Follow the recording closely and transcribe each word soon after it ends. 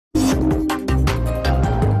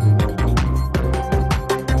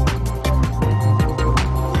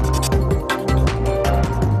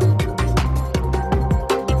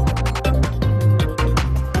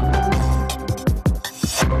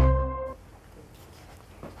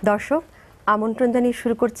দর্শক, আমন্ত্রণ জানিয়ে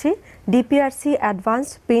শুরু করছি ডিপিআরসি অ্যাডভান্স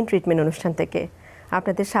পেইন ট্রিটমেন্ট অনুষ্ঠান থেকে।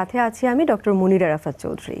 আপনাদের সাথে আছি আমি ডক্টর মুনিরা রাফাত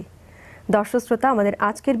চৌধুরী। দর্শক শ্রোতা, আমাদের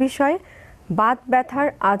আজকের বিষয় বাত ব্যথার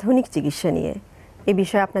আধুনিক চিকিৎসা নিয়ে। এই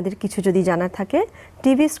বিষয়ে আপনাদের কিছু যদি জানার থাকে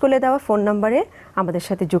টিভি স্ক্রলে দেওয়া ফোন নম্বরে আমাদের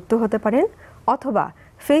সাথে যুক্ত হতে পারেন, অথবা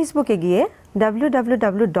ফেসবুকে গিয়ে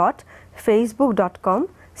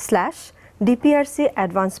www.facebook.com/DPRC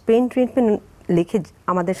অ্যাডভান্স পেইন ট্রিটমেন্ট লিখে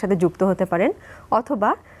আমাদের সাথে যুক্ত হতে পারেন, অথবা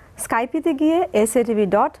স্কাইপিতে গিয়ে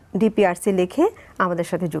SATV.DPRC লিখে আমাদের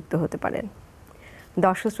সাথে যুক্ত হতে পারেন।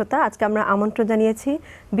 দর্শক শ্রোতা, আজকে আমরা আমন্ত্রণ জানিয়েছি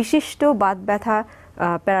বিশিষ্ট বাত ব্যথা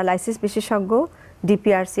প্যারালাইসিস বিশেষজ্ঞ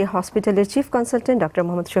ডিপিআরসি হসপিটালের chief consultant doctor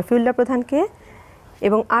Mohammad Shafiullah প্রধানকে,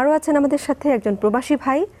 এবং আরও আছেন আমাদের সাথে একজন প্রবাসী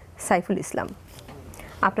ভাই সাইফুল ইসলাম।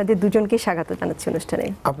 আপনাদের দুজনকে স্বাগত জানাচ্ছি অনুষ্ঠানে।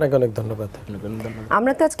 আপনাকে অনেক ধন্যবাদ।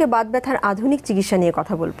 আমরা তো আজকে বাত ব্যথার আধুনিক চিকিৎসা নিয়ে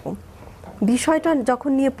কথা বলবো। বিষয়টা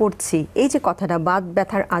যখন নিয়ে পড়ছি, এই যে কথাটা বাত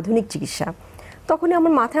ব্যথার আধুনিক চিকিৎসা, তখনই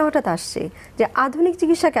আমার মাথায় হঠাৎ আসছে যে আধুনিক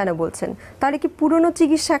চিকিৎসা কেন বলছেন? তাহলে কি পুরনো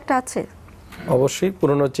চিকিৎসা একটা আছে? অবশ্যই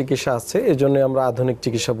পুরনো চিকিৎসা আছে, এই জন্য আমরা আধুনিক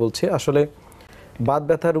চিকিৎসা বলছি। আসলে বাত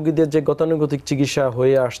ব্যথা রোগীদের যে গতানুগতিক চিকিৎসা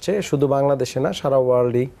হয়ে আসছে শুধু বাংলাদেশে না, সারা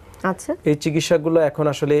ওয়ার্ল্ডেই, আচ্ছা, এই চিকিৎসাগুলো এখন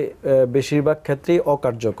আসলে বেশিরভাগ ক্ষেত্রেই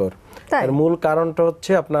অকার্যকর। এর মূল কারণটা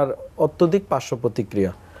হচ্ছে আপনার অত্যধিক পার্শ্ব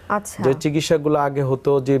প্রতিক্রিয়া। আচ্ছা, যে চিকিৎসাগুলো আগে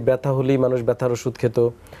হতো, যে ব্যথা হলেই মানুষ ব্যথার ওষুধ খেত,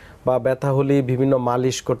 বা ব্যথা হলেই বিভিন্ন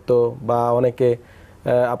মালিশ করত, বা অনেকে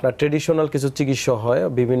আপনার ট্রেডিশনাল কিছু চিকিৎসা হয়,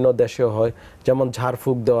 বিভিন্ন দেশেও হয়, যেমন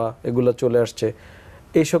ঝাড়ফুঁক দেওয়া, এগুলো চলে আসছে।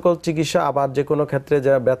 এই সকল চিকিৎসা আবার যে কোনো ক্ষেত্রে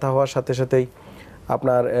যা ব্যথা হওয়ার সাথে সাথেই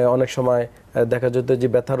আপনার অনেক সময় দেখা যেত যে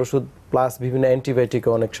ব্যথার ওষুধ প্লাস বিভিন্ন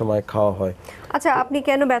অ্যান্টিবায়োটিকও অনেক সময় খাওয়া হয়। আচ্ছা, আপনি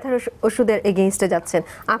কেন ব্যথার ওষুধের এগেইনস্টে যাচ্ছেন?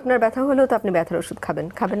 আপনার ব্যথা হলেও তো আপনি ব্যথার ওষুধ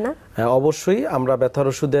খাবেন না? হ্যাঁ, অবশ্যই আমরা ব্যথার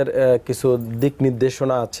ওষুধের কিছু দিক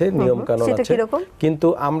নির্দেশনা আছে, নিয়ম কানুন আছে, কিন্তু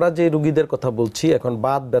আমরা যে রোগীদের কথা বলছি এখন,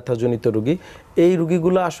 বাত ব্যথাজনিত রোগী, এই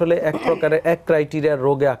রোগীগুলো আসলে এক প্রকারের এক ক্রাইটেরিয়ার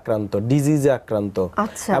রোগে আক্রান্ত, ডিজিজে আক্রান্ত,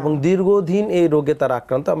 এবং দীর্ঘদিন এই রোগে তারা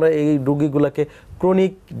আক্রান্ত। আমরা এই রোগীগুলোকে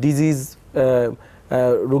ক্রনিক ডিজিজ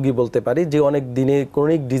রোগী বলতে পারি, যে অনেক দিনে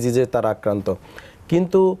ক্রনিক ডিজিজে তারা আক্রান্ত।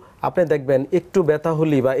 কিন্তু আপনি দেখবেন একটু ব্যথা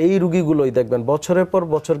হলেই, বা এই রোগীগুলোই দেখবেন বছরের পর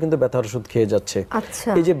বছর কিন্তু ব্যথার ওষুধ খেয়ে যাচ্ছে।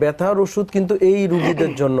 এই যে ব্যথার ওষুধ কিন্তু এই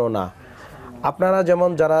রোগীদের জন্য না। আপনারা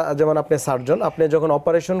যেমন আপনি সার্জন, আপনি যখন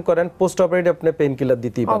অপারেশন করেন পোস্ট অপারেটিভ আপনি পেইন কিলার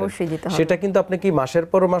দিতেই পারেন, সেটা কিন্তু আপনি কি মাসের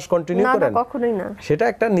পর মাস কন্টিনিউ করেন? কখনোই না, সেটা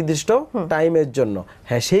একটা নির্দিষ্ট টাইমের জন্য।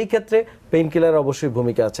 হ্যাঁ, সেই ক্ষেত্রে পেইন কিলার অবশ্যই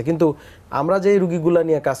ভূমিকা আছে। কিন্তু আমরা যে রোগীগুলা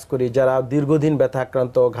নিয়ে কাজ করি, যারা দীর্ঘদিন ব্যথা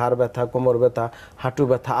আক্রান্ত, ঘাড় ব্যথা, কোমর ব্যথা, হাঁটু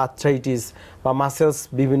ব্যথা, আর্থ্রাইটিস বা মাসেলস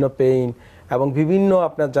বিভিন্ন পেইন, এবং বিভিন্ন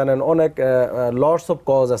আপনার জানেন অনেক লটস অফ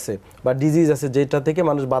কজ আছে বা ডিজিজ আছে যেটা থেকে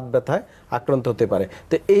মানুষ বাত ব্যথায় আক্রান্ত হতে পারে।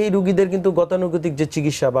 তো এই রোগীদের কিন্তু গতানুগতিক যে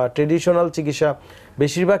চিকিৎসা বা ট্রেডিশনাল চিকিৎসা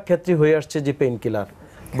বেশিরভাগ ক্ষেত্রে হয়ে আসছে যে পেইন কিলার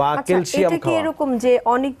বা ক্যালসিয়াম খাওয়া। এরকম যে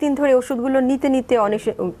অনেক দিন ধরে ওষুধগুলো নিতে অনেক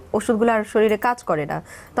ওষুধগুলো আর শরীরে কাজ করে না,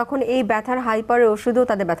 তখন এই ব্যথার হাইপারের ওষুধেও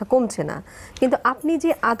তাদের ব্যথা কমছে না। কিন্তু আপনি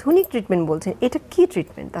যে আধুনিক ট্রিটমেন্ট বলছেন, এটা কি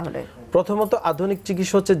ট্রিটমেন্ট তাহলে? প্রথমত আধুনিক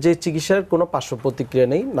চিকিৎসা হচ্ছে যে চিকিৎসার কোনো পার্শ্ব প্রতিক্রিয়া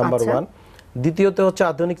নেই, নাম্বার 1। দ্বিতীয়ত হচ্ছে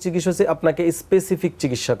আধুনিক চিকিৎসা হচ্ছে আপনাকে স্পেসিফিক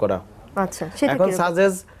চিকিৎসা করা। আচ্ছা, এখন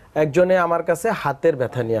সাজেজ একজনে আমার কাছে হাতের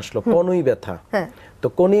ব্যথা নিয়ে আসলো, কনুই ব্যথা। তো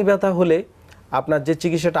কনুই ব্যথা হলে আপনার যে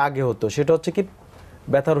চিকিৎসাটা আগে হতো সেটা হচ্ছে কি,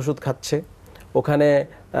 ব্যথার ওষুধ খাচ্ছে, ওখানে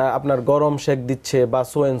আপনার গরম শেক দিচ্ছে, বা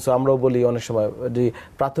সোয়েন্সো আমরাও বলি অনেক সময়, যে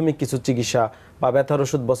প্রাথমিক কিছু চিকিৎসা, বা ব্যথার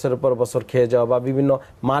ওষুধ বছরের পর বছর খেয়ে যাওয়া, বা বিভিন্ন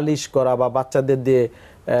মালিশ করা, বা বাচ্চাদের দিয়ে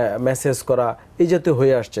ম্যাসেজ করা, এই জাতীয়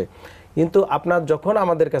হয়ে আসছে। কিন্তু আপনার যখন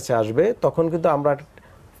আমাদের কাছে আসবে তখন কিন্তু আমরা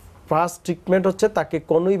ফার্স্ট ট্রিটমেন্ট হচ্ছে তাকে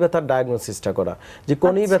কনুই ব্যথার ডায়াগনোসিসটা করা, যে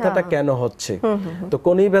কনুই ব্যথাটা কেন হচ্ছে। তো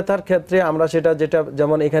কনুই ব্যথার ক্ষেত্রে আমরা যেটা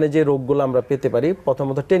যেমন এখানে যে রোগগুলো আমরা পেতে পারি,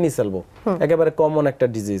 প্রথমত টেনিস এলবো, একেবারে কমন একটা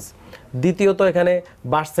ডিজিজ। দ্বিতীয়ত এখানে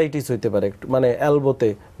বার্সাইটিস হইতে পারে, মানে এলবোতে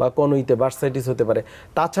বা কনুইতে বার্সাইটিস হতে পারে।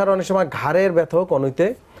 তাছাড়া অনেক সময় ঘাড়ের ব্যথাও কনুইতে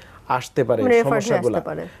আসতে পারে সমস্যাগুলো।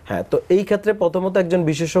 হ্যাঁ, তো এই ক্ষেত্রে প্রথমত একজন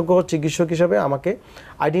বিশেষজ্ঞ চিকিৎসক হিসেবে আমাকে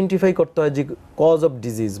আইডেন্টিফাই করতে হয় যে কজ অফ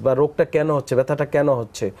ডিজিজ বা রোগটা কেন হচ্ছে, ব্যথাটা কেন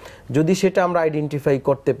হচ্ছে। যদি সেটা আমরা আইডেন্টিফাই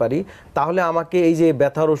করতে পারি তাহলে আমাকে এই যে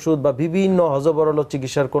ব্যথার ওষুধ বা বিভিন্ন হজবরল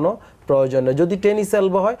চিকিৎসার কোনো প্রয়োজন নেই। যদি টেনিস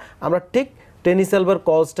এলবো হয়, আমরা ঠিক টেনিস এলবোর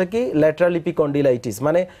কজটা কি, ল্যাটারাল ইপিকন্ডিলাইটিস,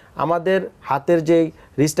 মানে আমাদের হাতের যে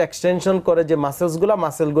রিস্ট এক্সটেনশন করে যে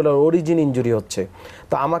মাসেলগুলোর অরিজিন ইনজুরি হচ্ছে।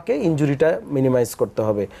 তো আমাকে ইনজুরিটা মিনিমাইজ করতে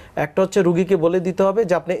হবে। একটা হচ্ছে রুগীকে বলে দিতে হবে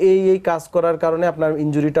যে আপনি এই কাজ করার কারণে আপনার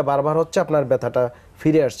ইনজুরিটা বারবার হচ্ছে, আপনার ব্যথাটা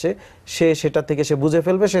ফিরে আসছে, সেটা থেকে সে বুঝে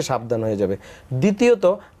ফেলবে, সে সাবধান হয়ে যাবে। দ্বিতীয়ত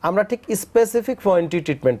আমরা ঠিক স্পেসিফিক পয়েন্টে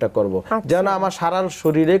ট্রিটমেন্টটা করব, যেন আমার সারা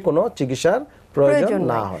শরীরে কোনো চিকিৎসার প্রয়োজন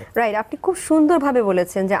না হয়। রাইট, আপনি খুব সুন্দরভাবে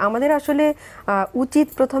বলেছেন যে আমাদের আসলে উচিত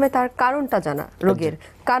প্রথমে তার কারণটা জানা, রোগের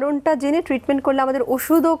কারণটা জেনে ট্রিটমেন্ট করলে আমাদের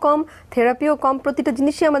ওষুধও কম, থেরাপিও কম, প্রতিটা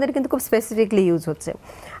জিনিসই আমাদের কিন্তু খুব স্পেসিফিকলি ইউজ হচ্ছে।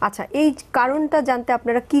 আচ্ছা, এই কারণটা জানতে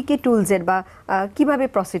আপনারা কি কি টুলসের বা কিভাবে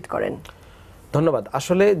প্রসিড করেন? ধন্যবাদ।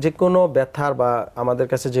 আসলে যে কোনো ব্যথার বা আমাদের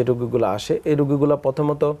কাছে যে রোগীগুলো আসে, এই রোগীগুলো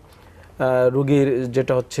প্রথমত রোগীর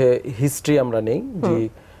যেটা হচ্ছে হিস্ট্রি আমরা নেই, যে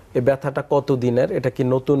এই ব্যথাটা কত দিনের, এটা কি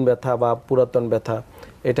নতুন ব্যথা বা পুরাতন ব্যথা,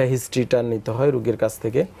 এটা হিস্ট্রিটা নিতে হয় রোগীর কাছ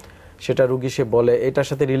থেকে। সেটা রোগী সে বলে এটার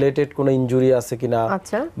সাথে রিলেটেড কোনো ইনজুরি আছে কিনা,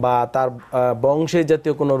 বা তার বংশে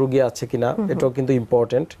জাতীয় কোনো রোগী আছে কিনা, এটাও কিন্তু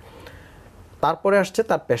ইম্পর্টেন্ট। তারপরে আসছে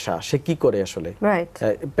তার পেশা, সে কি করে আসলে,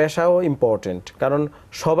 পেশাও ইম্পর্টেন্ট, কারণ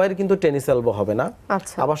সবার কিন্তু টেনিস এলবো হবে না,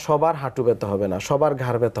 আবার সবার হাঁটু ব্যথা হবে না, সবার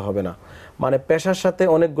ঘাড় ব্যথা হবে না। মানে পেশার সাথে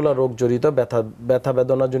অনেকগুলো রোগ জড়িত, ব্যথা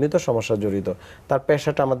বেদনা জনিত সমস্যা জড়িত। তার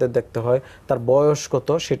পেশাটা আমাদের দেখতে হয়, তার বয়স কত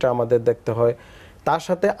সেটা আমাদের দেখতে হয়, তার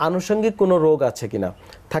সাথে আনুষঙ্গিক কোনো রোগ আছে কিনা।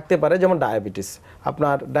 থাকতে পারে যেমন ডায়াবেটিস,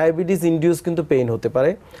 আপনার ডায়াবেটিস ইনডিউস কিন্তু পেইন হতে পারে,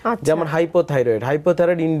 যেমন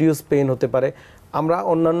হাইপোথাইরয়েড ইনডিউস পেইন হতে পারে। আমরা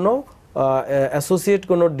অন্যান্য অ্যাসোসিয়েট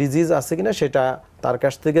কোনো ডিজিজ আছে কিনা সেটা তার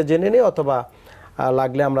কাছ থেকে জেনে নিই, অথবা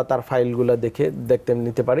লাগলে আমরা তার ফাইলগুলো দেখতে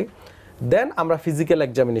নিতে পারি। দেন আমরা ফিজিক্যাল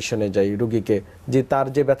এক্সামিনেশনে যাই রুগীকে, যে তার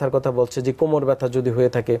যে ব্যথার কথা বলছে, যে কোমর ব্যথা যদি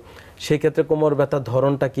হয়ে থাকে সেই ক্ষেত্রে কোমর ব্যথার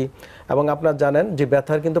ধরনটা কি। এবং আপনারা জানেন যে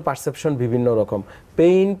ব্যথার কিন্তু পারসেপশন বিভিন্ন রকম,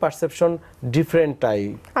 পেইন পারসেপশন ডিফারেন্ট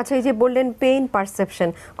টাইপ। আচ্ছা, এই যে বললেন পেইন পারসেপশন,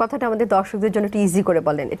 কথাটা আমাদের দর্শকদের জন্য একটু ইজি করে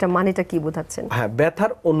বলেন, এটা মানেটা কি বোঝাচ্ছেন? হ্যাঁ,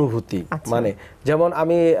 ব্যথার অনুভূতি মানে, যেমন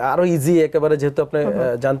আমি আরো ইজি একেবারে, যেহেতু আপনি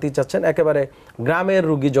জানতে চাচ্ছেন, একেবারে গ্রামের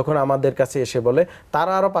রুগী যখন আমাদের কাছে এসে বলে,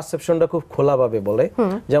 তারা আরো পারসেপশনটা খুব খোলাভাবে বলে।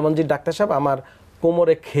 যেমন যে ডাক্তার সাহেব আমার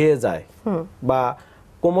কোমরে খেয়ে যায়, বা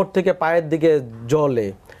কোমর থেকে পায়ের দিকে জ্বলে,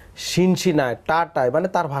 শিনশিনায়, টাটায়, মানে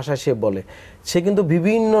তার ভাষায় সে বলে। সে কিন্তু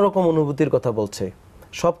বিভিন্ন রকম অনুভূতির কথা বলছে,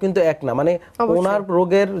 সব কিন্তু এক না। মানে ওনার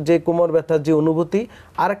রোগের যে কোমর ব্যথার যে অনুভূতি,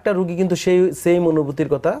 আরেকটা রোগী কিন্তু সেই সেম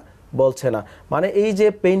অনুভূতির কথা বলছে না। মানে এই যে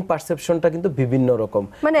পেইন পারসেপশনটা কিন্তু বিভিন্ন রকম,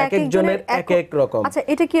 মানে এক একজনের এক এক রকম। আচ্ছা,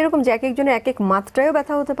 এটা কি এরকম যে এক একজনের এক এক মাত্রায়ও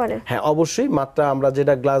ব্যথা হতে পারে? হ্যাঁ, অবশ্যই মাত্রা, আমরা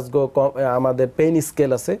যেটা গ্লাসগো আমাদের পেইন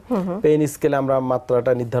স্কেল আছে, পেইন স্কেলে আমরা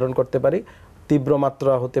মাত্রাটা নির্ধারণ করতে পারি। তীব্র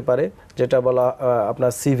মাত্রা হতে পারে, যেটা বলা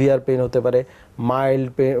আপনার সিভিয়ার পেইন হতে পারে, mild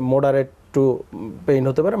pain, moderate two pain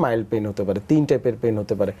হতে পারে, মাইল্ড পেইন হতে পারে, 3 টাইপের পেইন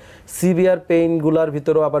হতে পারে। সিভিয়ার পেইনগুলোর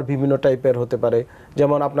ভিতরেও আবার বিভিন্ন টাইপের হতে পারে।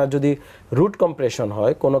 যেমন আপনার যদি রুট কম্প্রেশন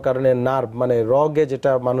হয় কোনো কারণে, নার্ভ মানে রগে,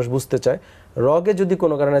 যেটা মানুষ বুঝতে চায়, রগে যদি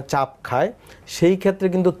কোনো কারণে চাপ খায়, সেই ক্ষেত্রে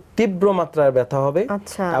কিন্তু তীব্র মাত্রায় ব্যথা হবে।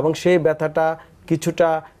 এবং সেই ব্যথাটা কিছুটা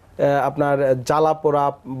আপনার জ্বালা পোড়া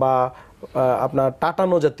বা আপনার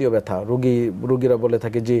টাটানো জাতীয় ব্যথা, রুগীরা বলে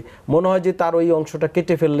থাকে যে মনে হয় যে তার ওই অংশটা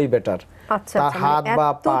কেটে ফেললেই বেটার, তার হাত বা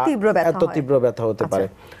পা এত তীব্র ব্যথা হতে পারে।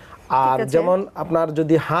 আর যেমন আপনার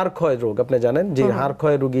যদি হাড় ক্ষয় রোগ, আপনি জানেন যে হাড়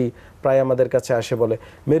ক্ষয় রোগী প্রায় আমাদের কাছে আসে, বলে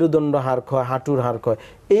মেরুদণ্ড হাড় ক্ষয়, হাঁটুর হাড় ক্ষয়,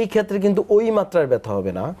 এই ক্ষেত্রে কিন্তু ওই মাত্রার ব্যথা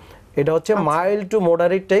হবে না। এটা হচ্ছে মাইল্ড টু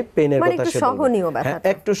মডারেট টাইপ পেইনের কথা,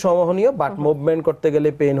 একটু সহনীয়, বাট মুভমেন্ট করতে গেলে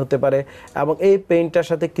পেইন হতে পারে। এবং এই পেইনটার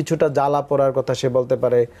সাথে কিছুটা জ্বালা পোড়ার কথা সে বলতে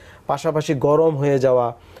পারে, পাশাপাশি গরম হয়ে যাওয়া।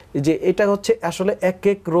 যে এটা হচ্ছে আসলে এক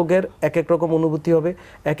এক রোগের এক এক রকম অনুভূতি হবে,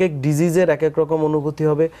 এক এক ডিজিজের এক এক রকম অনুভূতি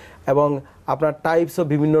হবে, এবং আপনার টাইপসও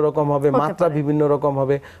বিভিন্ন রকম হবে, মাত্রা বিভিন্ন রকম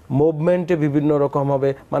হবে, মুভমেন্টে বিভিন্ন রকম হবে।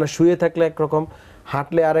 মানে শুয়ে থাকলে একরকম,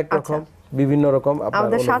 হাঁটলে আরেক রকম, বিভিন্ন রকম।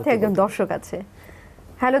 আমাদের সাথে একজন দর্শক আছে।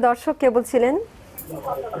 হ্যালো দর্শক, কে বলছিলেন?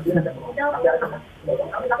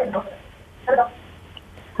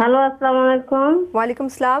 হ্যালো, আসসালামু আলাইকুম। ওয়ালাইকুম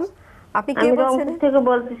আসসালাম। আপনি কে বলছেন? আমি থেকে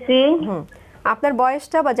বলতেছি। আপনার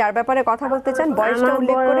বয়সটা বা যার ব্যাপারে কথা বলতে চান বয়সটা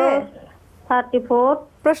উল্লেখ করে। 34।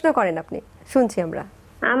 প্রশ্ন করেন আপনি, শুনছি আমরা।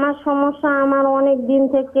 আমার সমস্যা, আমার অনেক দিন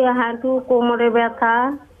থেকে হাঁটু কোমরে ব্যথা।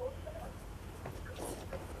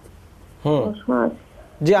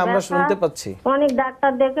 জি, আমরা শুনতে পাচ্ছি। অনেক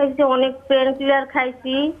ডাক্তার দেখাইছি, অনেক পেন কিলার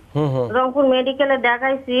খাইছি, রংপুর মেডিকেলে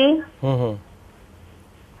দেখাইছি,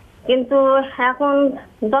 কিন্তু এখন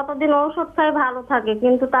যতদিন ঔষধ খাই ভালো থাকে,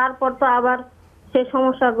 কিন্তু তারপর তো আবার সেই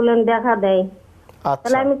সমস্যাগুলো দেখা দেয়।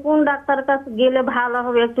 তাহলে আমি কোন ডাক্তারের কাছে গেলে ভালো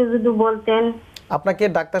হবে একটু যদি বলতেন। আপনাকে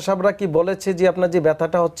ডাক্তার সাহেবরা কি বলেছে যে আপনার যে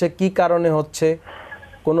ব্যথাটা হচ্ছে কি কারণে হচ্ছে,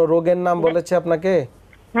 কোন রোগের নাম বলেছে আপনাকে?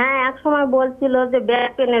 হ্যাঁ, এক সময় বলছিল যে ব্যাক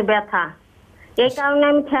পেনের ব্যথা, এই কারণে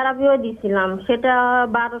আমি থেরাপিও দিছিলাম, সেটা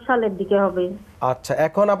 12 সালের দিকে হবে। আচ্ছা,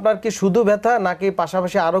 এখন আপনার কি শুধু ব্যথা নাকি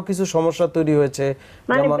পাশাপাশি আরো কিছু সমস্যা তৈরি হয়েছে?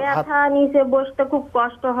 মানে ব্যথা, নিচে বসতে খুব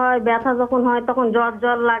কষ্ট হয়, ব্যথা যখন হয় তখন জ্বর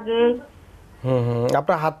জ্বর লাগে।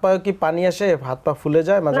 আপনার হাত পায়ে কি পানি আসে, হাত পা ফুলে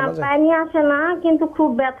যায় মাঝে মাঝে? না, পানি আসে না, কিন্তু খুব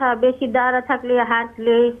ব্যথা, বেশি দাঁড়া থাকলে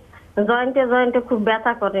হাঁটলে জয়েন্টে জয়েন্টে খুব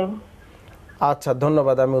ব্যথা করে। আচ্ছা,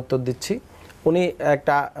 ধন্যবাদ, আমি উত্তর দিচ্ছি। উনি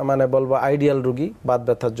একটা মানে বলবো আইডিয়াল রোগী বাত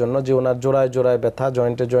ব্যথার জন্য, যে ওনার জোড়ায় জোড়ায় ব্যথা,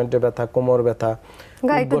 জয়েন্টে জয়েন্টে ব্যথা, কোমর ব্যথা,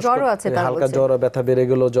 হালকা জ্বর, ব্যথা বেড়ে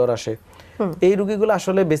গেলেও জ্বর আসে, এই রোগীগুলো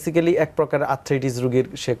আসলে বেসিক্যালি এক প্রকার আর্থ্রাইটিস রোগীর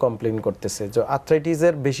সে কমপ্লেইন করতেছে। যে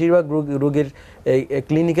আর্থ্রাইটিসের বেশিরভাগ রোগীর এই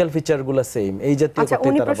ক্লিনিক্যাল ফিচারগুলো সেম, এই জাতীয় কথাই তারা বলবে।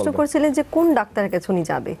 উনি প্রশ্ন করেছিলেন যে কোন ডাক্তারের কাছে উনি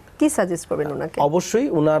যাবে, কি সাজেস্ট করবেন ওনাকে? অবশ্যই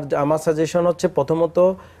আমার সাজেশন হচ্ছে প্রথমত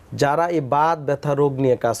যারা এই বাত ব্যথা রোগ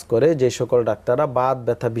নিয়ে কাজ করে, যে সকল ডাক্তাররা বাত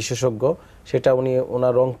ব্যথা বিশেষজ্ঞ, সেটা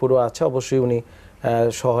ওনার রংপুরও আছে, অবশ্যই উনি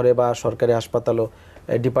শহরে বা সরকারি হাসপাতালও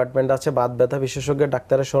ডিপার্টমেন্ট আছে বাত ব্যথা বিশেষজ্ঞের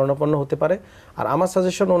ডাক্তারের শরণাপন্ন হতে পারে। আর আমার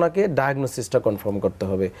সাজেশন ওনাকে ডায়াগনোসিসটা কনফার্ম করতে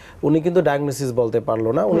হবে। উনি কিন্তু ডায়াগনোসিস বলতে পারলো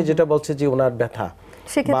না, উনি যেটা বলছে যে ওনার ব্যথা,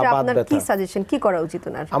 সেক্ষেত্রে আপনার কি সাজেশন, কি করা উচিত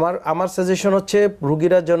ওনার? আমার সাজেশন হচ্ছে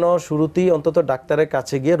রোগীরা যেন শুরুতেই অন্তত ডাক্তারের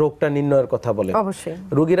কাছে গিয়ে রোগটা নির্ণয়ের কথা বলে। অবশ্যই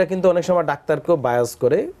রোগীরা কিন্তু অনেক সময় ডাক্তারকেও বায়াস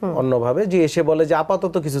করে অন্যভাবে, যে এসে বলে যে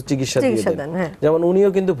আপাতত কিছু চিকিৎসা দিয়ে দেন। যেমন উনিও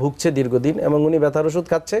কিন্তু ভুগছে দীর্ঘদিন এবং উনি ব্যথার ওষুধ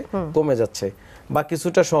খাচ্ছে, কমে যাচ্ছে, বা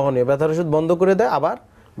কিছুটা সহনীয়, ব্যথার ওষুধ বন্ধ করে দেয় আবার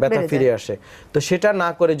ব্যথা ফিরে আসে। তো সেটা না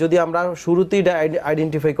করে যদি আমরা শুরুতেই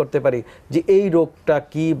আইডেন্টিফাই করতে পারি যে এই রোগটা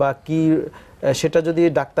কি বা কি, সেটা যদি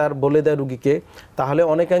ডাক্তার বলে দেয় রোগীকে, তাহলে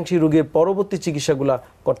অনেকাংশই রোগীর পরবর্তী চিকিৎসাগুলো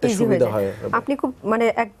করতে সুবিধা হয়। আপনি খুব মানে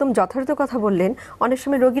একদম যথার্থ কথা বললেন। অনেক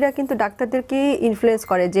সময় রোগীরা কিন্তু ডাক্তারদেরকে ইনফ্লুয়েন্স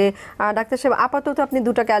করে যে ডাক্তার সাহেব আপাতত আপনি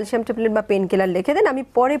 2টা ক্যালসিয়াম ট্যাবলেট বা পেন কিলার লিখে দেন, আমি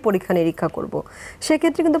পরে পরীক্ষা নিরীক্ষা করব।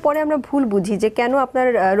 সেক্ষেত্রে কিন্তু পরে আমরা ভুল বুঝি যে কেন আপনার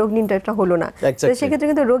রোগ নির্ণয়টা হলো না। সেক্ষেত্রে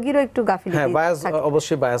কিন্তু রোগীরও একটু গাফিলতি থাকে।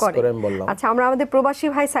 অবশ্যই বায়াস করে আমি বললাম। আচ্ছা, আমরা আমাদের প্রবাসী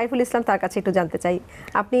ভাই সাইফুল ইসলাম, তার কাছে একটু জানতে চাই,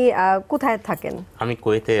 আপনি কোথায় থাকেন? আমি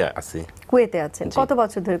কুয়েতে আছি। কুয়েতে আছেন? কত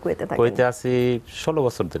বছর ধরে কুয়েতে থাকেন? কুয়েতে আছি 16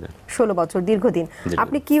 বছর ধরে। 16 বছর, দীর্ঘদিন।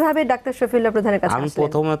 আপনি কিভাবে ডাক্তার শফিউল্লাহ প্রধানের কাছে আসলেন? আমি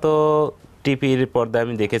প্রথমত টিভির পর্দায়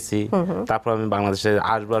আমি দেখেছি, তারপর আমি বাংলাদেশে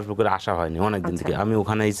আসবো করে আসা হয়নি অনেকদিন থেকে। আমি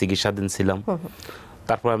ওখানেই চিকিৎসাধীন ছিলাম।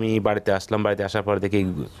 তারপর আমি বাড়িতে আসলাম। বাড়িতে আসার পর দেখি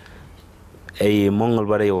এই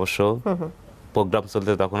মঙ্গলবারে অবশ্য প্রোগ্রাম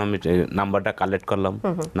চলতে, তখন আমি নাম্বারটা কালেক্ট করলাম।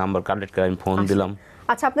 নাম্বার কালেক্ট করে আমি ফোন দিলাম।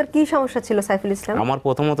 আচ্ছা, আপনার কি সমস্যা ছিল সাইফুল ইসলাম? আমার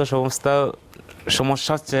প্রথমত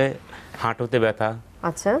সমস্যা হচ্ছে হাঁটুতে ব্যথা।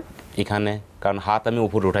 আচ্ছা, এখানে কারণ হাত আমি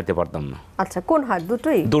উপরে উঠাইতে পারতাম না। আচ্ছা, কোন হাত?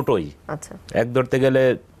 দুটোই? আচ্ছা, এক ধরতে গেলে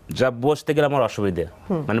যা বসতে গেলে আমার অসুবিধা,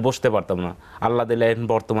 মানে বসতে পারতাম না। আল্লাহ দিলে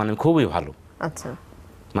বর্তমানে খুবই ভালো। আচ্ছা,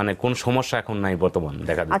 মানে কোন সমস্যা এখন নাই বর্তমান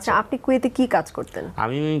দেখা যাচ্ছে। আচ্ছা, আপনি কুয়েতে কি কাজ করতেন?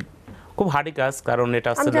 আমি খুব হার্ডি কাজ, কারণ এটা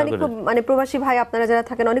আমি জানি খুব মানে প্রবাসী ভাই আপনারা যারা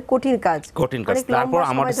থাকেন অনেক কঠিন কাজ। তারপর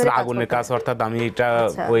আমার আগুনের কাজ, অর্থাৎ আমি এটা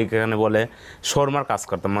ওইখানে বলে শর্মার কাজ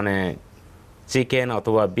করতাম, মানে চিকেন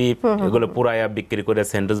অথবা বিফ এগুলো পুরাইয়া বিক্রি করে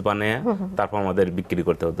স্যান্ডউইচ বানিয়ে তারপর আমাদের বিক্রি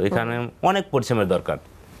করতে হতো। এখানে অনেক পরিশ্রমের দরকার,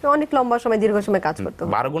 অনেক লম্বা সময় দীর্ঘ সময় কাজ করতে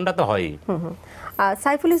হয়। 12 ঘন্টা তো হয়ই।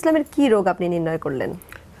 সাইফুল ইসলামের কি রোগ আপনি নির্ণয় করলেন?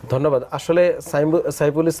 ধন্যবাদ। আসলে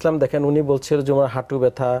সাইফুল ইসলাম দেখেন, উনি বলছিল যে ওনার হাঁটু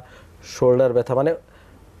ব্যথা, শোল্ডার ব্যথা, মানে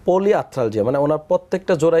পলিআর্থ্রালজিয়া, মানে ওনার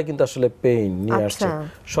প্রত্যেকটা জোড়ায় কিন্তু আসলে পেইন নিয়ে আসছে।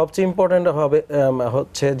 সবচেয়ে ইম্পর্টেন্ট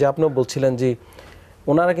হচ্ছে যে আপনিও বলছিলেন যে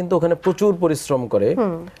ওনারা কিন্তু ওখানে প্রচুর পরিশ্রম করে,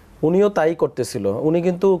 উনিও তাই করতেছিল। উনি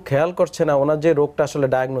কিন্তু খেয়াল করছে না ওনার যে রোগটা আসলে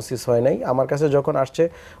ডায়াগনোসিস হয় নাই। আমার কাছে যখন আসছে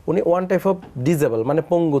উনি ওয়ান টাইপ অফ ডিজেবল, মানে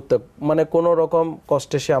পঙ্গুত্ব, মানে কোনো রকম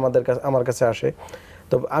কষ্টে সে আমার কাছে আসে।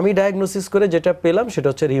 তো আমি ডায়াগনোসিস করে যেটা পেলাম সেটা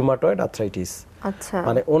হচ্ছে রিউমাটয়েড আর্থ্রাইটিস। আচ্ছা,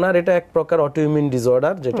 মানে ওনার এটা এক প্রকার অটোইমিউন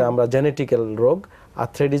ডিসঅর্ডার, যেটা আমরা জেনেটিক্যাল রোগ,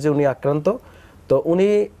 আর্থ্রাইটিসে উনি আক্রান্ত। তো উনি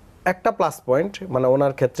একটা প্লাস পয়েন্ট মানে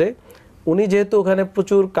ওনার ক্ষেত্রে, উনি যেহেতু ওখানে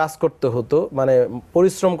প্রচুর কাজ করতে হতো, মানে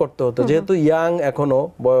পরিশ্রম করতে হতো, যেহেতু ইয়াং এখনো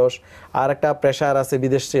বয়স, আর একটা প্রেশার আছে,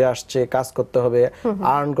 বিদেশে আসছে, কাজ করতে হবে,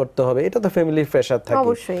 আর্ন করতে হবে, এটা তো ফ্যামিলির প্রেশার থাকে।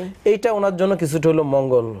 এইটা ওনার জন্য কিছুটা হলো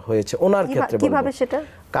মঙ্গল হয়েছে ওনার ক্ষেত্রে। কিভাবে সেটা?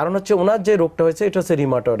 কারণ হচ্ছে ওনার যে রোগটা হয়েছে এটা হচ্ছে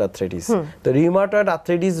রিউমাটয়েড আর্থ্রাইটিস। তো রিউমাটয়েড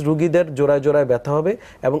আর্থ্রাইটিস রোগীদের জোড়ায় জোড়ায় ব্যথা হবে,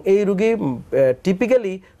 এবং এই রোগী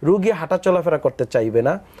টিপিক্যালি রোগী হাঁটা চলাফেরা করতে চাইবে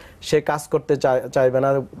না, সে কাজ করতে চাইবে না,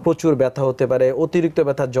 প্রচুর ব্যথা হতে পারে, অতিরিক্ত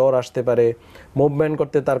ব্যথা, জ্বর আসতে পারে, মুভমেন্ট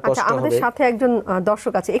করতে তার কষ্ট হবে। আমাদের সাথে একজন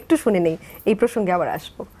দর্শক আছে, একটু শুনে নেই, এই প্রসঙ্গে আবার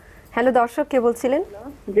আসবো। হ্যালো দর্শক, কে বলছিলেন?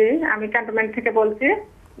 জি, আমি ক্যান্টনমেন্ট থেকে বলছি।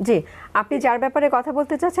 জি, আপনি যার ব্যাপারে কথা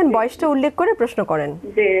বলতে চাচ্ছেন বয়সটা উল্লেখ করে প্রশ্ন করেন।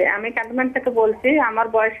 জি, আমি ক্যান্টনমেন্ট থেকে বলছি। আমার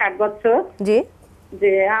বয়স 60 বছর। জি,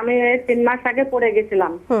 যে আমি 3 মাস আগে পড়ে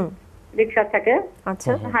গেছিলাম রিক্সা থেকে।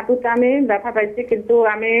 আচ্ছা, হাঁটুতে আমি ব্যথা পাইছি, কিন্তু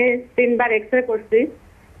আমি 3 বার এক্সরে করছি,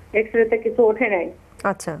 এক্সরেতে কিছু ওঠে নাই।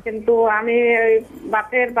 আচ্ছা, কিন্তু আমি ওই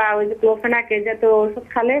বাতের বা ওই যে ক্লোফেনাক যে ওষুধ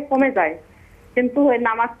খালে কমে যায়, কিন্তু ওই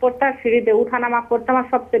নামাজ পড়তে সিঁড়িতে উঠা নামা করতে আমার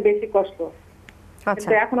সবচেয়ে বেশি কষ্ট।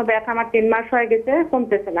 কিন্তু এখনো ব্যথা আমার 3 মাস হয়ে গেছে,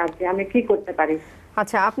 কমতেছে না। আমি কি করতে পারি?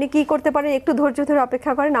 আচ্ছা, আপনি কি করতে পারেন একটু ধৈর্য ধরে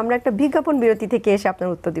অপেক্ষা করেন, আমরা একটা বিজ্ঞাপন বিরতি থেকে এসে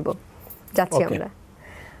আপনার উত্তর দিব। যাচ্ছি আমরা,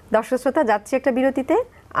 দর্শক শ্রোতা, যাচ্ছি একটা বিরতিতে।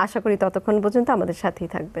 আশা করি ততক্ষণ পর্যন্ত আমাদের সাথেই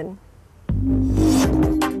থাকবেন।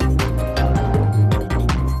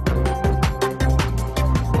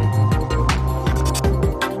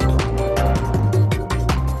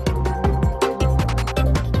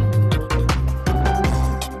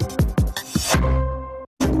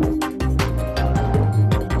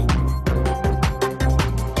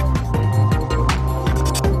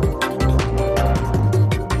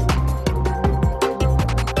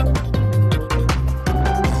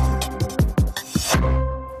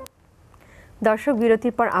 দর্শক,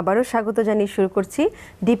 বিরতির পর আবারও স্বাগত জানিয়ে শুরু করছি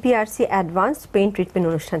ডিপিআরসি অ্যাডভান্সড পেইন ট্রিটমেন্ট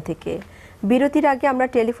অনুষ্ঠান থেকে। বিরতির আগে আমরা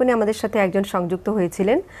টেলিফোনে আমাদের সাথে একজন সংযুক্ত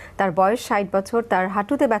হয়েছিলেন। তার বয়স 60 বছর, তার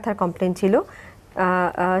হাঁটুতে ব্যথার কমপ্লেন ছিল।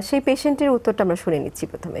 সেই পেশেন্টের উত্তরটা আমরা শুনে নিচ্ছি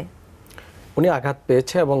প্রথমে। উনি আঘাত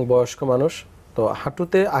পেয়েছে এবং বয়স্ক মানুষ। তো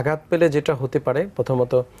হাঁটুতে আঘাত পেলে যেটা হতে পারে,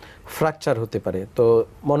 প্রথমত ফ্র্যাকচার হতে পারে। তো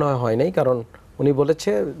মনে হয় নাই, কারণ উনি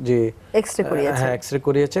বলেছে যে এক্সরে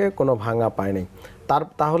করিয়েছে, কোনো ভাঙা পায় নাই।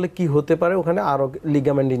 তাহলে কি হতে পারে, ওখানে আরও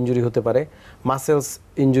লিগামেন্ট ইনজুরি হতে পারে, মাসেলস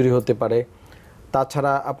ইনজুরি হতে পারে।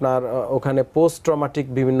 তাছাড়া আপনার ওখানে পোস্ট ট্রমাটিক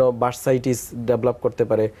বিভিন্ন বার্সাইটিস ডেভেলপ করতে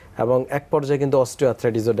পারে এবং এক পর্যায়ে কিন্তু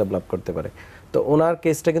অস্টিওআর্থ্রাইটিসও ডেভেলপ করতে পারে। তো ওনার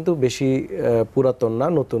কেসটা কিন্তু বেশি পুরাতন না,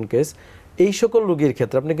 নতুন কেস। এই সকল রোগীর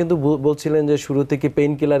ক্ষেত্রে আপনি কিন্তু বলছিলেন যে শুরু থেকে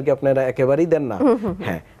পেইন কিলারকে আপনারা একেবারেই দেন না।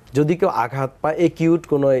 হ্যাঁ, যদি কেউ আঘাত পায়, একিউট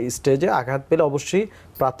কোনো স্টেজে আঘাত পেলে অবশ্যই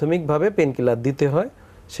প্রাথমিকভাবে পেইন কিলার দিতে হয়,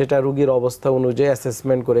 সেটা রোগীর অবস্থা অনুযায়ী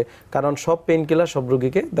অ্যাসেসমেন্ট করে। কারণ সব পেইন কিলার সব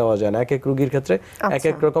রোগীকে দেওয়া যায় না, এক এক রোগীর ক্ষেত্রে এক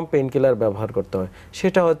এক রকম পেইন কিলার ব্যবহার করতে হয়।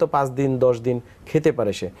 সেটা হয়তো 5 দিন 10 দিন খেতে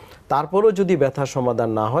পারে সে। তারপরেও যদি ব্যথার সমাধান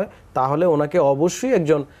না হয়, তাহলে ওনাকে অবশ্যই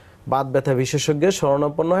একজন বাত ব্যথা বিশেষজ্ঞের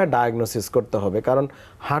শরণাপন্ন হয়ে ডায়াগনোসিস করতে হবে। কারণ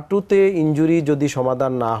হাঁটুতে ইনজুরি যদি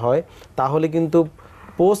সমাধান না হয়, তাহলে কিন্তু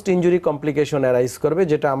পোস্ট ইনজুরি কমপ্লিকেশন অ্যারাইজ করবে,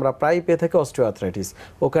 যেটা আমরা প্রায় পেয়ে থাকি অস্টিওআর্থ্রাইটিস।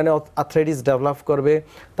 ওখানে আর্থ্রাইটিস ডেভেলপ করবে,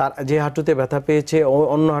 তার যে হাঁটুতে ব্যথা পেয়েছে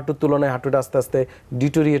অন্য হাঁটুর তুলনায় হাঁটুটা আস্তে আস্তে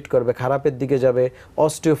ডিটোরিয়েট করবে, খারাপের দিকে যাবে,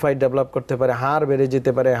 অস্টিওফাইট ডেভেলপ করতে পারে, হাড় বেড়ে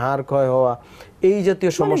যেতে পারে, হাড় ক্ষয় হওয়া, এই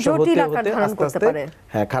জাতীয় সমস্যা হতে হতে আস্তে আস্তে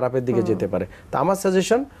খারাপের দিকে যেতে পারে। তো আমার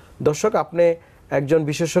সাজেশন, দর্শক, আপনি একজন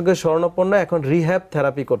বিশেষজ্ঞের শরণাপন্ন এখন রিহ্যাব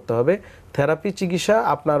থেরাপি করতে হবে। থেরাপি চিকিৎসা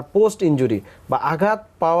আপনার পোস্ট ইনজুরি বা আঘাত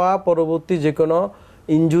পাওয়া পরবর্তী যে কোনো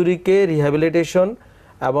ইনজুরিকে রিহ্যাবিলিটেশন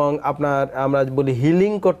এবং আপনার আমরা বলি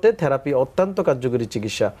হিলিং করতে থেরাপি অত্যন্ত কার্যকরী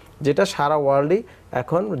চিকিৎসা, যেটা সারা ওয়ার্ল্ডেই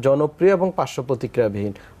এখন জনপ্রিয় এবং পার্শ্ব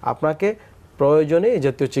প্রতিক্রিয়াবিহীন। আপনাকে প্রয়োজনে এই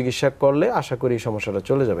জাতীয় চিকিৎসা করলে আশা করি এই সমস্যাটা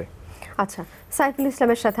চলে যাবে। আচ্ছা, সাইফুল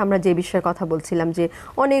ইসলামের সাথে আমরা যে বিষয়ে কথা বলছিলাম, যে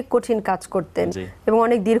অনেক কঠিন কাজ করতেন এবং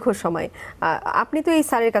অনেক দীর্ঘ সময়। আপনি তো এই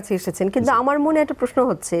স্যারের কাছে এসেছেন, কিন্তু আমার মনে একটা প্রশ্ন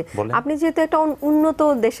হচ্ছে, আপনি যেহেতু একটা উন্নত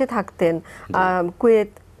দেশে থাকতেন,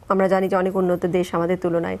 কুয়েত, আমরা জানি যে অনেক উন্নত দেশ আমাদের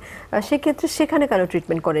তুলনায়, সেক্ষেত্রে সেখানে কেন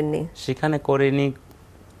ট্রিটমেন্ট করেননি? সেখানে করেনি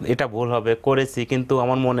এটা ভুল হবে, করেছি, কিন্তু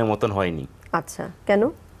আমার মনের মতন হয়নি। আচ্ছা,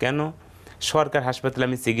 কেন? সরকার হাসপাতালে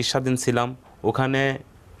আমি চিকিৎসাধীন ছিলাম, ওখানে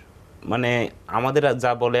মানে আমাদের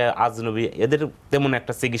যা বলে আজনবী, এদের তেমন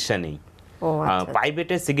একটা চিকিৎসা নেই।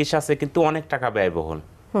 প্রাইভেটে চিকিৎসা আছে, কিন্তু অনেক টাকা ব্যয়বহুল।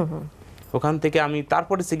 ওখান থেকে আমি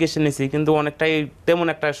তারপরে চিকিৎসা নিয়েছি, কিন্তু অনেকটাই তেমন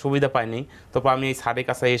একটা সুবিধা পাইনি। তারপর আমি এই সারের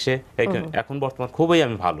কাছে এসে এখন বর্তমান খুবই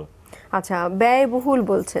আমি ভালো। আচ্ছা, ব্যয়বহুল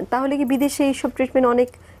বলছেন, তাহলে কি বিদেশে এইসব ট্রিটমেন্ট অনেক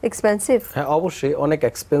এক্সপেন্সিভ? হ্যাঁ, অবশ্যই অনেক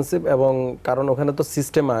এক্সপেন্সিভ, এবং কারণ ওখানে তো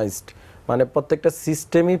সিস্টেমাইজড, মানে প্রত্যেকটা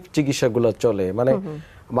সিস্টেমই চিকিৎসাগুলো চলে। মানে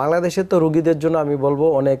বাংলাদেশে তো রোগীদের জন্য আমি বলবো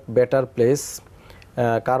অনেক বেটার প্লেস।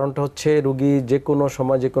 কারণটা হচ্ছে রোগী যে কোনো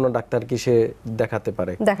সময় যে কোনো ডাক্তারকে সে দেখাতে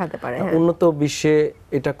পারে। উন্নত বিশ্বে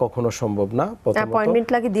এটা কখনো সম্ভব না। অ্যাপয়েন্টমেন্ট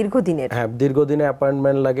লাগে দীর্ঘদিনের। হ্যাঁ, দীর্ঘদিনের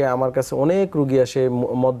অ্যাপয়েন্টমেন্ট লাগে। আমার কাছে অনেক রোগী আসে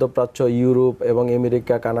মধ্যপ্রাচ্য, ইউরোপ এবং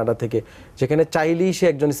আমেরিকা, কানাডা থেকে, যেখানে চাইলেই সে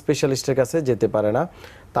একজন স্পেশালিস্টের কাছে যেতে পারে না।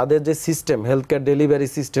 তাদের যে সিস্টেম, হেলথ কেয়ার ডেলিভারি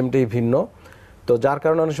সিস্টেমটাই ভিন্ন। তো যার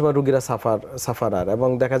কারণে অনেক সময় রোগীরা সাফারার, এবং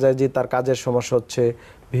দেখা যায় যে তার কাজের সমস্যা হচ্ছে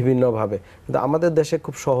বিভিন্নভাবে। কিন্তু আমাদের দেশে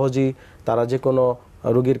খুব সহজেই তারা যে কোনো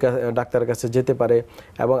রোগীর ডাক্তারের কাছে যেতে পারে।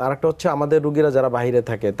 এবং আরেকটা হচ্ছে, আমাদের রোগীরা যারা বাইরে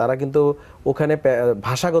থাকে, তারা কিন্তু ওখানে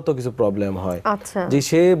ভাষাগত কিছু প্রবলেম হয়, যে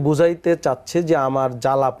সে বুঝাইতে চাচ্ছে যে আমার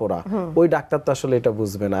জ্বালা পোড়া, ওই ডাক্তার তো আসলে এটা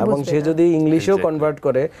বুঝবে না, এবং সে যদি ইংলিশেও কনভার্ট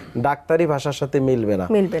করে ডাক্তারি ভাষার সাথে মিলবে না।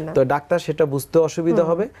 তো ডাক্তার সেটা বুঝতে অসুবিধা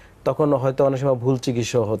হবে, তখন হয়তো অনেক সময় ভুল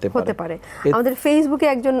চিকিৎসা হতে পারে। আমাদের ফেসবুকে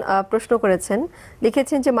একজন প্রশ্ন করেছেন,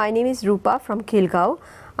 লিখেছেন যে my name is Rupa from Khilgaon.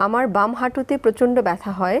 আমার বাম হাঁটুতে প্রচণ্ড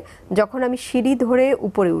ব্যথা হয় যখন আমি সিঁড়ি ধরে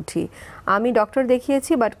উপরে উঠি। আমি ডক্টর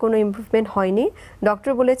দেখিয়েছি, বাট কোনো ইমপ্রুভমেন্ট হয়নি।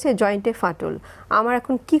 ডক্টর বলেছে জয়েন্টে ফাটল। আমার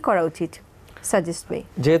এখন কি করা উচিত? Suggest me.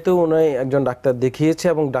 যেহেতু উনি একজন ডাক্তার দেখিয়েছে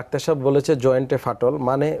এবং ডাক্তার সাহেব বলেছে জয়েন্টে ফাটল,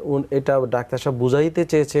 মানে এটা ডাক্তার সাহেব বুঝাইতে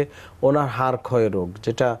চেয়েছে ওনার হাড় ক্ষয় রোগ,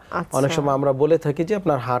 যেটা অনেক সময় আমরা বলে থাকি যে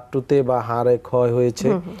আপনার হাঁটুতে বা হাড়ে ক্ষয় হয়েছে,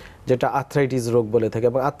 যেটা আর্থ্রাইটিস রোগ বলে থাকি।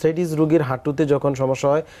 এবং আর্থ্রাইটিস রোগীর হাঁটুতে যখন সমস্যা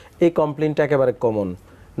হয়, এই কমপ্লেনটা একেবারে কমন।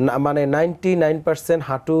 মানে 99%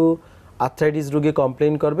 হাঁটু আর্থ্রাইটিস রোগী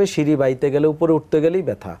কমপ্লেন করবে সিঁড়ি বাইতে গেলে, উপরে উঠতে গেলেই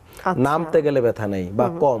ব্যথা, নামতে গেলে ব্যথা নেই বা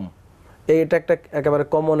কম। এটা একটা একেবারে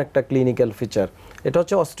কমন একটা ক্লিনিক্যাল ফিচার। এটা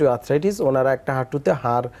হচ্ছে অস্টিওআর্থ্রাইটিস। ওনারা একটা হাঁটুতে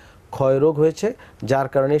হাড় ক্ষয় রোগ হয়েছে, যার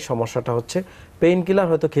কারণে এই সমস্যাটা হচ্ছে। পেইন কিলার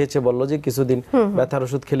হয়তো খেয়েছে, বললো যে কিছুদিন ব্যথার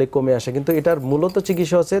ওষুধ খেলে কমে আসে, কিন্তু এটার মূলত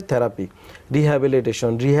চিকিৎসা হচ্ছে থেরাপি,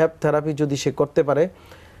 রিহ্যাবিলিটেশন। রিহ্যাব থেরাপি যদি সে করতে পারে,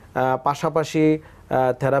 পাশাপাশি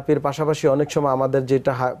থেরাপির পাশাপাশি অনেক সময় আমাদের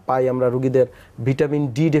যেটা পাই আমরা রোগীদের ভিটামিন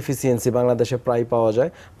ডি ডেফিসিয়েন্সি বাংলাদেশে প্রায় পাওয়া যায়।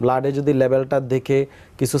 ব্লাডে যদি লেভেলটা দেখে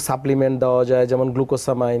কিছু সাপ্লিমেন্ট দেওয়া যায়, যেমন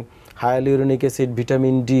glucosamine, hyaluronic acid,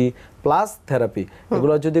 vitamin D plus therapy,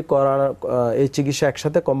 এগুলো যদি এই চিকিৎসা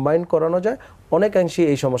একসাথে কম্বাইন করানো যায় অনেকাংশে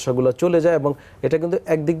এই সমস্যাগুলো চলে যায় এবং এটা কিন্তু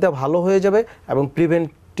একদিক দিয়ে ভালো হয়ে যাবে এবং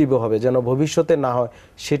প্রিভেন্টিভও হবে, যেন ভবিষ্যতে না হয়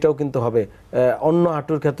সেটাও কিন্তু হবে। অন্য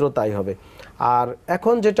হাঁটুর ক্ষেত্রেও তাই হবে। আর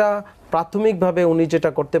এখন যেটা প্রাথমিকভাবে উনি যেটা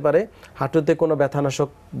করতে পারে, হাঁটুতে কোনো ব্যথানাশক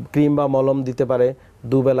ক্রিম বা মলম দিতে পারে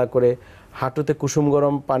দুবেলা করে, হাঁটুতে কুসুম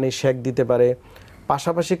গরম পানি সেক দিতে পারে,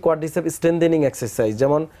 পাশাপাশি কোয়াড্রিসেপ স্ট্রেনথেনিং এক্সারসাইজ,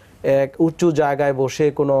 যেমন এক উঁচু জায়গায় বসে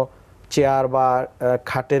কোনো চেয়ার বা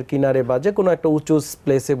খাটের কিনারে বা যে কোনো একটা উঁচু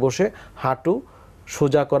প্লেসে বসে হাঁটু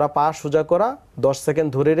সোজা করা, পা সোজা করা, 10 সেকেন্ড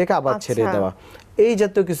ধরে রেখে আবার ছেড়ে দেওয়া, এই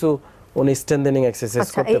জাতীয় কিছু উনি স্ট্রেনথেনিং এক্সারসাইজ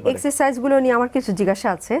করতে পারে। এই এক্সারসাইজগুলো নিয়ে আমার কিছু জিজ্ঞাসা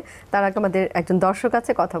আছে, তার আগে আমাদের একজন দর্শক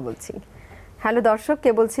আছে, কথা বলছি। হ্যালো দর্শক,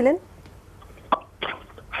 কে বলছিলেন?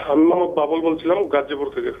 আমি মোহাম্মদ বাবুল বলছিলাম, গাজীপুর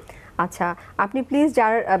থেকে। আচ্ছা, আপনি প্লিজ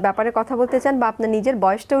যার ব্যাপারে কথা বলতে চান বা আপনার নিজের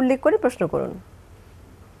বয়সটা উল্লেখ করে প্রশ্ন করুন।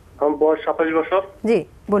 আমার বয়স 27 বছর। জি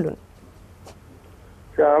বলুন।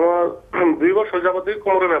 আমার 2 বছর যাবতীয়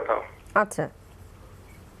কোমরে ব্যথা। আচ্ছা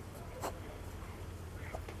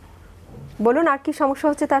বলুন, আর কি সমস্যা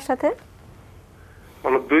হচ্ছে তার সাথে?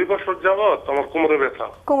 মানে 2 বছর যাবত আমার কোমরে ব্যথা।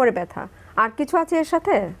 কোমরে ব্যথা, আর কিছু আছে এর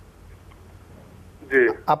সাথে? জি।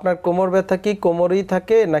 আপনার কোমর ব্যথা কি কোমরেই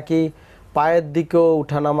থাকে নাকি পায়ের দিকেও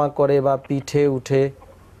উঠানামা করে বা পিঠে উঠে?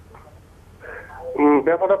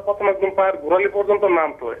 ব্যথাটা প্রথম একদম পায়ের গোড়ালি পর্যন্ত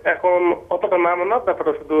নামতো, এখন অতটা নামে না,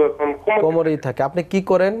 ব্যথাটা শুধু এখন কোমরেই থাকে। আপনি কি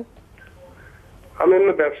করেন? আমি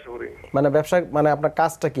এমনি ব্যবসা করি। মানে ব্যবসা মানে আপনার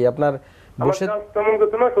কাজটা কি? আপনার বসে তেমন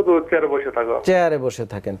কিছু না, শুধু চেয়ারে বসে থাকা। চেয়ারে বসে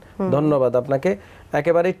থাকেন। ধন্যবাদ আপনাকে।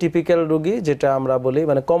 একেবারে টিপিক্যাল রোগী যেটা আমরা বলি,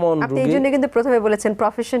 মানে কমন রোগী। আপনি এইজন্য কিন্তু প্রথমে বলেছেন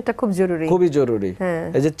প্রফেশনটা খুব জরুরি, খুবই জরুরি।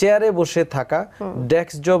 এই যে চেয়ারে বসে থাকা ডেস্ক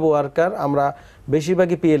জব ওয়ার্কার, আমরা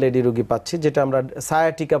বেশিরভাগই পিএলআইডি রোগী পাচ্ছি, যেটা আমরা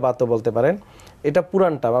সায়াটিকা বাতও বলতে পারেন। এটা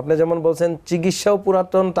পুরান টার্ম। আপনি যেমন বলছেন চিকিৎসাও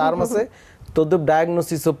পুরাতন টার্ম আছে, তদ্রুপ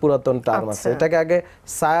ডায়াগনোসিসও পুরাতন টার্ম আছে। এটাকে আগে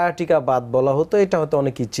সায়াটিকা বাত বলা হতো, এটা হয়তো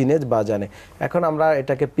অনেকেই চিনে বা জানে। এখন আমরা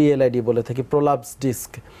এটাকে পিএলআইডি বলে থাকি, প্রোলাপস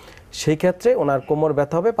ডিস্ক। সেই ক্ষেত্রে ওনার কোমর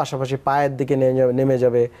ব্যথা হবে, পাশাপাশি পায়ের দিকে নেমে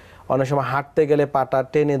যাবে, অনেক সময় হাঁটতে গেলে পাটা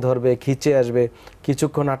টেনে ধরবে, খিচে আসবে,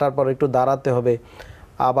 কিছুক্ষণ হাঁটার পর একটু দাঁড়াতে হবে,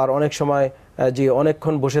 আবার অনেক সময় যে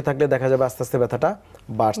অনেকক্ষণ বসে থাকলে দেখা যাবে আস্তে আস্তে ব্যথাটা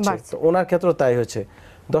বাড়ছে। তো ওনার ক্ষেত্রেও তাই হচ্ছে।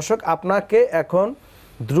 দর্শক, আপনাকে এখন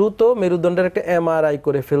দ্রুত মেরুদণ্ডের একটা এমআরআই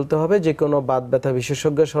করে ফেলতে হবে যে কোনো বাত ব্যথা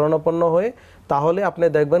বিশেষজ্ঞের শরণাপন্ন হয়ে, তাহলে আপনি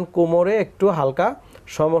দেখবেন কোমরে একটু হালকা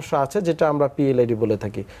সমস্যা আছে, যেটা আমরা পিএলআইডি বলে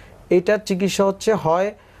থাকি। এইটার চিকিৎসা হচ্ছে, হয়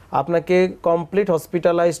আপনাকে কমপ্লিট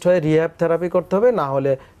হসপিটালাইজড হয়ে রিহ্যাব থেরাপি করতে হবে, না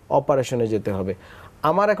হলে অপারেশনে যেতে হবে।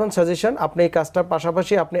 আমার এখন সাজেশন, আপনি এই কাজটার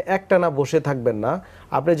পাশাপাশি আপনি একটানা বসে থাকবেন না।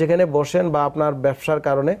 আপনি যেখানে বসেন বা আপনার ব্যবসার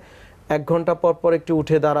কারণে 1 ঘন্টা পর পর একটু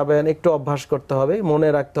উঠে দাঁড়াবেন, একটু অভ্যাস করতে হবে। মনে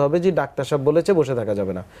রাখতে হবে যে ডাক্তার সাহেব বলেছে বসে থাকা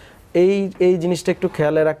যাবে না। এই জিনিসটা একটু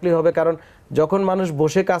খেয়ালে রাখলেই হবে, কারণ যখন মানুষ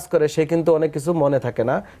বসে কাজ করে সে কিন্তু অনেক কিছু মনে থাকে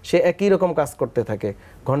না, সে একই রকম কাজ করতে থাকে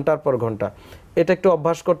ঘন্টার পর ঘন্টা। এটা একটু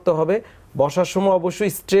অভ্যাস করতে হবে। বসার সময়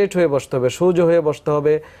অবশ্যই স্ট্রেট হয়ে বসতে হবে, সোজা হয়ে বসতে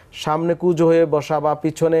হবে। সামনে কুজো হয়ে বসা বা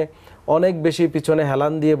পিছনে অনেক বেশি পিছনে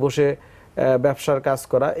হেলান দিয়ে বসে ব্যবসার কাজ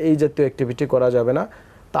করা, এই জাতীয় অ্যাক্টিভিটি করা যাবে না,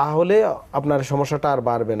 তাহলে আপনার সমস্যাটা আর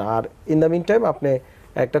বাড়বে না। আর ইন দ্য মিন টাইম আপনি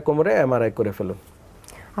একটা কোমরে এমআরআই করে ফেলুন।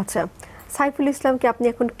 আচ্ছা, সাইফুল ইসলামকে আপনি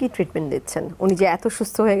এখন কি ট্রিটমেন্ট দিচ্ছেন? উনি যে এত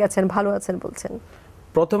সুস্থ হয়ে গেছেন, ভালো আছেন বলছেন।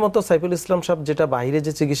 প্রথমত সাইফুল ইসলাম সাহেব যেটা বাইরে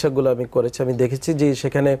যে চিকিৎসাগুলো আমি করেছি, আমি দেখেছি যে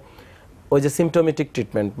সেখানে ওই যে সিমটোমেটিক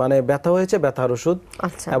ট্রিটমেন্ট, মানে ব্যথা হয়েছে ব্যথার ওষুধ,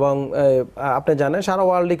 এবং আপনি জানেন সারা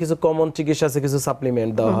ওয়ার্ল্ডে কিছু কমন চিকিৎসা আছে, কিছু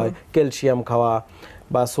সাপ্লিমেন্ট দেওয়া হয়, ক্যালসিয়াম খাওয়া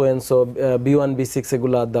বা সোয়েনসো B1 B6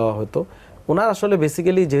 এগুলো দেওয়া হতো। ওনার আসলে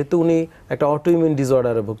বেসিক্যালি যেহেতু উনি একটা অটোইমিউন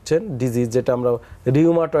ডিসঅর্ডারে ভুগছেন, ডিজিজ যেটা আমরা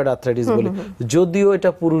রিউমাটয়েড আর্থ্রাইটিস বলি, যদিও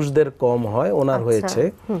এটা পুরুষদের কম হয়, ওনার হয়েছে।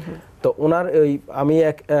 তো ওনার ওই আমি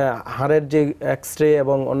হাড়ের যে এক্সরে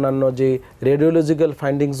এবং অন্যান্য যে রেডিওলজিক্যাল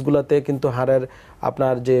ফাইন্ডিংসগুলোতে কিন্তু হাড়ের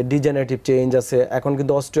আপনার যে ডিজেনারেটিভ চেঞ্জ আছে, এখন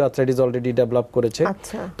কিন্তু অস্টিওআর্থ্রাইটিস অলরেডি ডেভেলপ করেছে।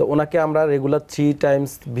 তো ওনাকে আমরা রেগুলার 3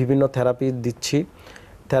 টাইমস বিভিন্ন থেরাপি দিচ্ছি।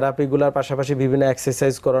 থেরাপিগুলোর পাশাপাশি বিভিন্ন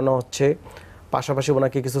এক্সারসাইজ করানো হচ্ছে, পাশাপাশি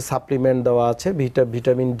ওনাকে কিছু সাপ্লিমেন্ট দেওয়া আছে,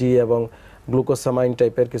 ভিটামিন ডি এবং গ্লুকোসামাইন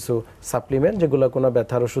টাইপের কিছু সাপ্লিমেন্ট, যেগুলো কোনো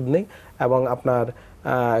ব্যথার ওষুধ নেই, এবং আপনার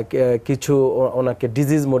কিছু ওনাকে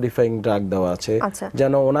ডিজিজ মডিফাইং ড্রাগ দেওয়া আছে,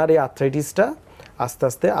 যেন ওনার এই আর্থ্রাইটিসটা আস্তে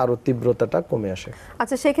আস্তে আরো তীব্রতাটা কমে আসে।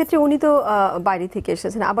 আচ্ছা, সেক্ষেত্রে উনি তো বাইরে থেকে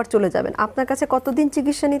এসেছেন, আবার চলে যাবেন, আপনার কাছে কতদিন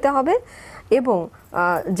চিকিৎসা নিতে হবে এবং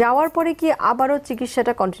যাওয়ার পরে কি আবারও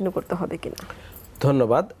চিকিৎসাটা কন্টিনিউ করতে হবে কিনা?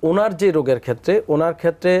 ধন্যবাদ। ওনার যে রোগের ক্ষেত্রে, ওনার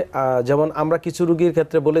ক্ষেত্রে যেমন আমরা কিছু রোগীর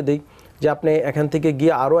ক্ষেত্রে বলে দিই যে আপনি এখান থেকে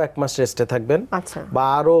গিয়ে আরো 1 মাস রেস্টে থাকবেন, বা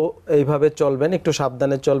আরো এইভাবে চলবেন, একটু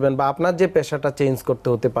সাবধানে চলবেন, বা আপনার যে পেশাটা চেঞ্জ করতে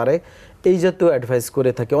হতে পারে, এই জাতীয় অ্যাডভাইস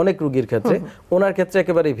করে থাকে অনেক রোগীর ক্ষেত্রে। ওনার ক্ষেত্রে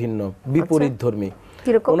একেবারেই ভিন্ন, বিপরীত ধর্মী।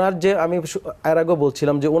 ওনার যে আমি এর আগে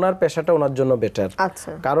বলছিলাম যে ওনার পেশাটা ওনার জন্য বেটার,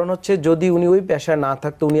 কারণ হচ্ছে যদি উনি ওই পেশায় না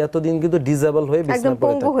থাকতো উনি এতদিন কিন্তু ডিসেবল হয়ে বিছানায়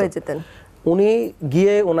পড়ে থাকতেন। উনি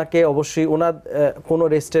গিয়ে ওনাকে অবশ্যই ওনার কোনো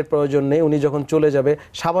রেস্টের প্রয়োজন নেই, উনি যখন চলে যাবে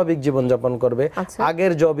স্বাভাবিক জীবনযাপন করবে,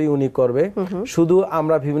 আগের জবই উনি করবে। শুধু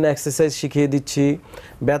আমরা বিভিন্ন এক্সারসাইজ শিখিয়ে দিচ্ছি,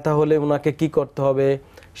 ব্যথা হলে ওনাকে কি করতে হবে,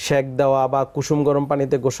 শেক দেওয়া বা কুসুম গরম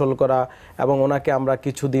পানিতে গোসল করা, এবং ওনাকে আমরা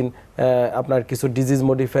কিছুদিন আপনার কিছু ডিজিজ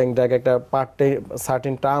মডিফাইং ড্রাগ একটা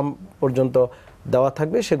সার্টেন টার্ম পর্যন্ত দেওয়া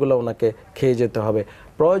থাকবে, সেগুলো ওনাকে খেয়ে যেতে হবে।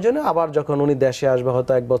 প্রয়োজনে আবার যখন উনি দেশে আসবে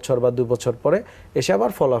হয়তো 1 বছর বা 2 বছর পরে এসে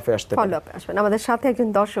আবার ফলো আপে আসবেন। আমাদের সাথে একজন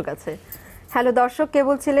দর্শক আছে। হ্যালো দর্শক, কে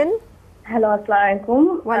বলছিলেন? হ্যালো, আসসালামু আলাইকুম।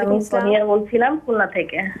 আমি সোনিয়া বলছিলাম খুলনা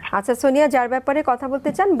থেকে। আচ্ছা সোনিয়া, যার ব্যাপারে কথা বলতে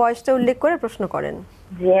চান বয়সটা উল্লেখ করে প্রশ্ন করেন।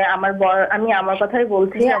 যে আমি আমার কথাই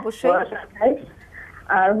বলছি। অবশ্যই।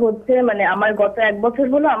 আর হচ্ছে মানে আমার গত 1 বছর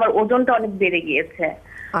হলো আমার ওজনটা অনেক বেড়ে গিয়েছে।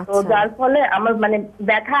 তো যার ফলে আমার মানে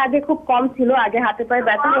ব্যথা আগে খুব কম ছিল, আগে হাতে পায়ে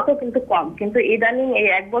ব্যথা হতো কিন্তু কম, কিন্তু ইদানিং এই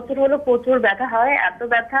 1 বছর হলো প্রচুর ব্যথা হয়, এত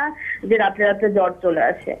ব্যথা যে রাত্রে রাত্রে জ্বর চলে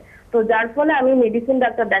আসে। তো যার ফলে আমি মেডিসিন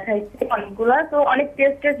ডাক্তার দেখাইছি অনেকগুলা, তো অনেক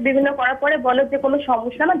টেস্ট বিভিন্ন করার পরে বলে যে কোনো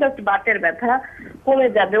সমস্যা না, জাস্ট বাতের ব্যথা কমে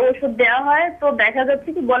যাবে, ওষুধ দেওয়া হয়। তো দেখা যাচ্ছে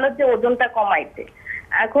কি বলে যে ওজনটা কমাইতে।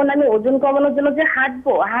 এখন আমি ওজন কমানোর জন্য যে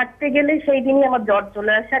হাঁটতে গেলে সেই দিনই আমার জ্বর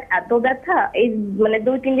চলে আসে, এত ব্যথা, এই মানে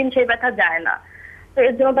 2-3 দিন সেই ব্যথা যায় না। তো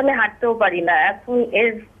এর জন্য আমি হাঁটতেও পারি না। এখন এর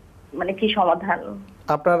মানে কি সমাধান?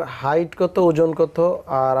 আপনার হাইট কত, ওজন কত,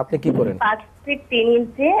 আর আপনি কি করেন? 5 ফিট 3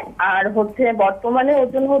 ইঞ্চি, আর হচ্ছে বর্তমানে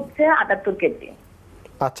ওজন হচ্ছে 78 কেজি।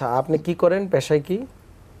 আচ্ছা, আপনি কি করেন, পেশায় কি?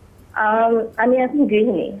 আমি এখন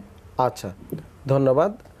গৃহিণী। আচ্ছা,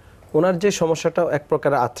 ধন্যবাদ। ওনার যে সমস্যাটা এক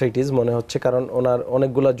প্রকার আর্থ্রাইটিস মনে হচ্ছে, কারণ ওনার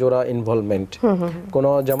অনেকগুলা জোড়া ইনভলভমেন্ট। কোন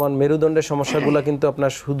যেমন মেরুদণ্ডের সমস্যাগুলো কিন্তু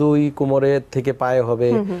আপনার শুধুই কোমরে থেকে পায়ে হবে,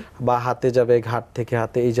 বা হাতে যাবে, ঘাট থেকে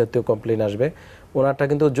হাতে, এই জাতীয় কমপ্লেন আসবে। ওনারটা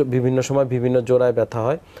কিন্তু বিভিন্ন সময় বিভিন্ন জোড়ায় ব্যথা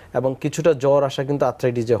হয়, এবং কিছুটা জ্বর আসা কিন্তু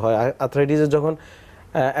আর্থ্রাইটিসে হয়। আর্থ্রাইটিসে যখন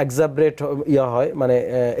এক্সাব্রেট হয়, মানে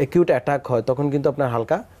অ্যাকিউট অ্যাটাক হয়, তখন কিন্তু আপনার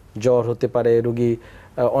হালকা জ্বর হতে পারে, রোগী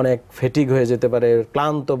অনেক ফেটিগ হয়ে যেতে পারে,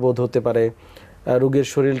 ক্লান্ত বোধ হতে পারে, রোগীর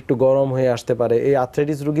শরীর একটু গরম হয়ে আসতে পারে। এই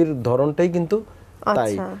আর্থ্রাইটিস রোগীর ধরনটাই কিন্তু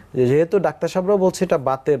তাই। যেহেতু ডাক্তার সাহেবরাও বলছে এটা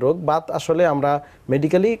বাতের রোগ, বাত আসলে আমরা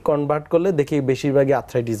মেডিকেলি কনভার্ট করলে দেখি বেশিরভাগই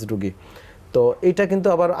আর্থ্রাইটিস রোগী। তো এটা কিন্তু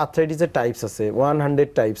আবার আর্থ্রাইটিসের টাইপস আছে, 100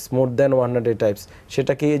 টাইপস, মোর দ্যান 100 টাইপস।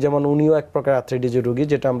 সেটা কি, যেমন উনিও এক প্রকার আর্থ্রাইটিসের রোগী,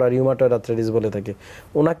 যেটা আমরা রিউমাটয়েড আর্থ্রাইটিস বলে থাকি।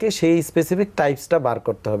 ওনাকে সেই স্পেসিফিক টাইপসটা বার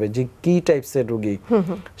করতে হবে যে কি টাইপসের রোগী,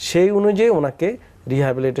 সেই অনুযায়ী ওনাকে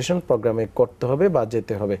রিহ্যাবিলিটেশন প্রোগ্রামে করতে হবে বা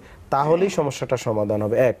যেতে হবে, তাহলেই সমস্যাটা সমাধান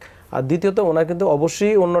হবে। এক। আর দ্বিতীয়ত, ওনার কিন্তু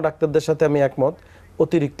অবশ্যই অন্য ডাক্তারদের সাথে আমি একমত,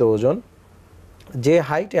 অতিরিক্ত ওজন, যে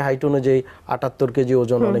হাইট অনুযায়ী 78 কেজি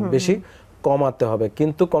ওজন অনেক বেশি, কমাতে হবে।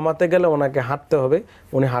 কিন্তু কমাতে গেলে ওনাকে হাঁটতে হবে,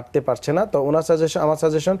 উনি হাঁটতে পারছে না। তো আমার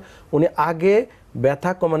সাজেশন উনি আগে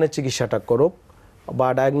ব্যথা কমানোর চিকিৎসাটা করুক, বা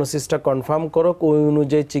ডায়াগনোসিসটা কনফার্ম করুক, ওই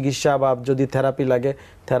অনুযায়ী চিকিৎসা বা যদি থেরাপি লাগে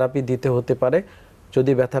থেরাপি দিতে হতে পারে।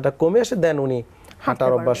 যদি ব্যথাটা কমে আসে দেন উনি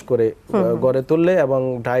হাঁটার অভ্যাস করে গড়ে তুললে এবং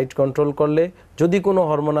ডায়েট কন্ট্রোল করলে, যদি কোনো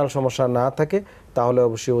হরমোনাল সমস্যা না থাকে, তাহলে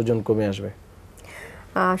অবশ্যই ওজন কমে আসবে।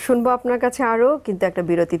 শুনবো আপনার কাছে আরো, কিন্তু একটা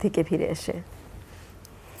বিরতি থেকে ফিরে এসে।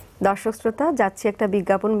 দর্শক শ্রোতা, যাচ্ছি একটা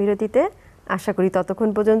বিজ্ঞাপন বিরতিতে। আশা করি ততক্ষণ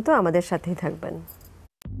পর্যন্ত আমাদের সাথেই থাকবেন।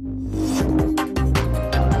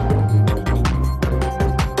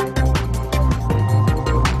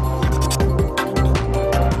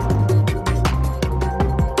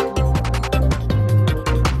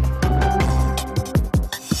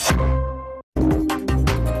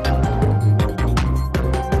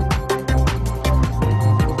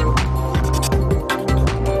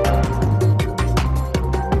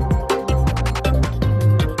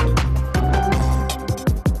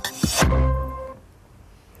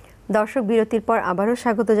 দর্শক, বিরতির পর আবারও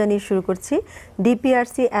স্বাগত জানিয়ে শুরু করছি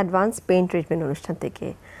ডিপিআরসি অ্যাডভান্স পেইন ট্রিটমেন্ট অনুষ্ঠান থেকে।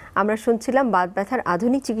 আমরা শুনছিলাম বাত ব্যথার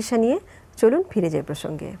আধুনিক চিকিৎসা নিয়ে। চলুন ফিরে যাই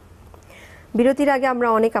প্রসঙ্গে। বিরতির আগে আমরা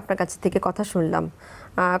অনেক আপনার কাছ থেকে কথা শুনলাম।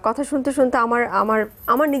 কথা শুনতে শুনতে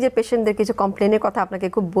আমার নিজের পেশেন্টদের কিছু কমপ্লেনের কথা আপনাকে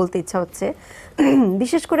খুব বলতে ইচ্ছা হচ্ছে।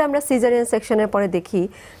 বিশেষ করে আমরা সিজারিয়ান সেকশনের পরে দেখি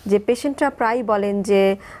যে পেশেন্টরা প্রায় বলেন যে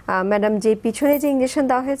ম্যাডাম, যে পিছনে যে ইঞ্জেকশন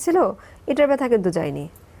দেওয়া হয়েছিল এটার ব্যথা কিন্তু যায়নি,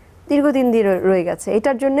 দীর্ঘদিন দিয়ে রয়ে গেছে,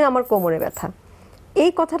 এটার জন্য আমার কোমরে ব্যথা।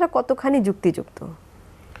 এই কথাটা কতখানি যুক্তিযুক্ত?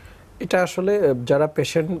 এটা আসলে যারা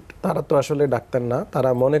পেশেন্ট তারা তো আসলে ডাক্তার না, তারা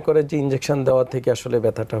মনে করে যে ইনজেকশন দেওয়া থেকে আসলে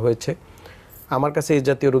ব্যথাটা হয়েছে। আমার কাছে এই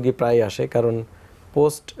জাতীয় রোগী প্রায় আসে, কারণ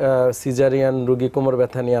পোস্ট সিজারিয়ান রোগী কোমর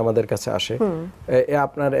ব্যথা নিয়ে আমাদের কাছে আসে।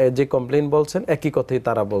 আপনার যে কমপ্লেইন বলছেন একই কথাই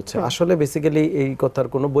তারা বলছে। আসলে বেসিক্যালি এই কথার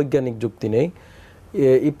কোনো বৈজ্ঞানিক যুক্তি নেই।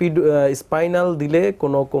 স্পাইনাল দিলে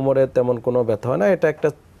কোনো কোমরে তেমন কোনো ব্যথা হয় না, এটা একটা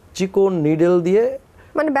চিকন নিডল দিয়ে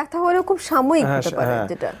মানে ব্যথা হলেও খুব সাময়িক হতে পারে,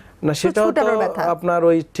 যেটা না সেটা তো আপনার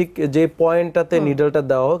ওই ঠিক যে পয়েন্টটাতে নিডলটা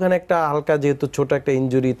দেওয়া ওখানে একটা হালকা যেহেতু ছোট একটা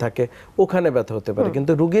ইনজুরি থাকে ওখানে ব্যথা হতে পারে,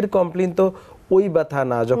 কিন্তু রোগীর কমপ্লেইন তো ওই ব্যথা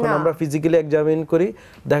না। যখন আমরা ফিজিক্যালি এক্সামিন করি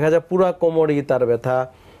দেখা যায় পুরো কোমরই তার ব্যথা,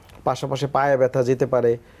 পাশাপাশি পায়ে ব্যথা যেতে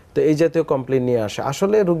পারে। তো এই জাতীয় কমপ্লেইন নিয়ে আসে।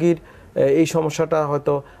 আসলে রোগীর এই সমস্যাটা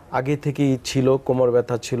হয়তো আগে থেকেই ছিল, কোমর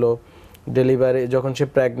ব্যথা ছিল, ডেলিভারি যখন সে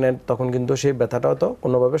প্রেগনেন্ট তখন কিন্তু সেই ব্যথাটা হয়তো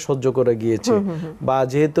কোনোভাবে সহ্য করে গিয়েছে, বা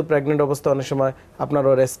যেহেতু প্রেগনেন্ট অবস্থা অনেক সময়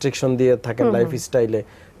আপনারও রেস্ট্রিকশন দিয়ে থাকেন লাইফ স্টাইলে,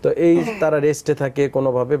 তো এই তারা রেস্টে থাকে,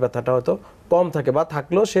 কোনোভাবে ব্যথাটা হয়তো কম থাকে বা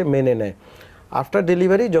থাকলেও সে মেনে নেয়। আফটার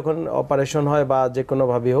ডেলিভারি যখন অপারেশন হয় বা যে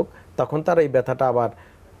কোনোভাবেই হোক তখন তার এই ব্যথাটা আবার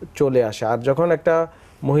চলে আসে। আর যখন একটা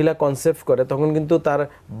মহিলা কনসেপ্ট করে তখন কিন্তু তার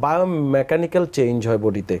বায়োমেকানিক্যাল চেঞ্জ হয়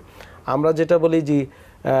বডিতে। আমরা যেটা বলি যে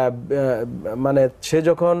মানে সে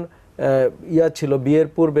যখন ছিল বিয়ের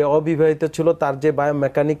পূর্বে অবিবাহিত ছিল, তার যে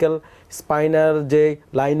বায়োমেকানিক্যাল স্পাইনাল যে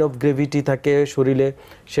লাইন অফ গ্রেভিটি থাকে শরীরে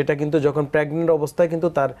সেটা কিন্তু যখন প্রেগনেন্ট অবস্থায় কিন্তু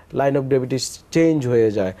তার লাইন অফ গ্রেভিটি চেঞ্জ হয়ে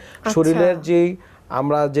যায়। শরীরের যেই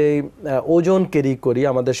আমরা যেই ওজন ক্যারি করি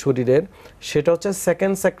আমাদের শরীরের, সেটা হচ্ছে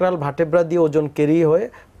সেকেন্ড স্যাক্রাল ভার্টেব্রা দিয়ে ওজন ক্যারি হয়ে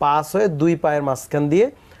পাস হয়ে দুই পায়ের মাঝখান দিয়ে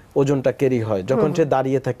ওজনটা ক্যারি হয় যখন সে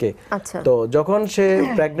দাঁড়িয়ে থাকে। তো যখন সে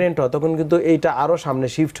প্রেগনেন্ট হয় তখন কিন্তু এইটা আরো সামনে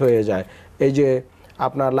শিফট হয়ে যায়। এই যে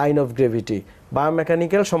আপনার লাইন অফ গ্রেভিটি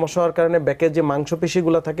বায়োমেকানিক্যাল সমস্যা হওয়ার কারণে ব্যাকের যে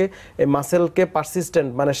মাংসপেশিগুলো থাকে এই মাসেলকে পারসিস্টেন্ট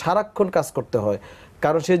মানে সারাক্ষণ কাজ করতে হয়,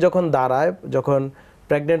 কারণ সে যখন দাঁড়ায়, যখন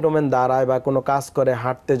প্রেগনেন্ট ওমেন দাঁড়ায় বা কোনো কাজ করে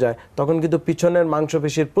হাঁটতে যায় তখন কিন্তু পিছনের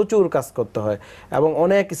মাংসপেশির প্রচুর কাজ করতে হয় এবং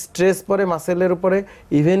অনেক স্ট্রেস পড়ে মাসেলের উপরে,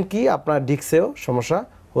 ইভেন কি আপনার ডিস্কেও সমস্যা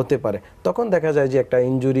হতে পারে। তখন দেখা যায় যে একটা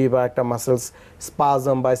ইনজুরি বা একটা মাসেলস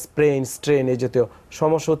স্পাজম বা স্ট্রেন এই জাতীয়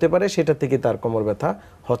সমস্যা হতে পারে, সেটা থেকে তার কোমর ব্যথা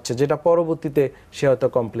হচ্ছে, যেটা পরবর্তীতে সে হয়তো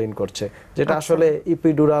কমপ্লেইন করছে, যেটা আসলে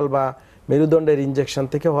ইপিডুরাল বা মেরুদণ্ডের ইনজেকশন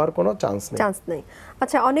থেকে হওয়ার কোনো চান্স নেই।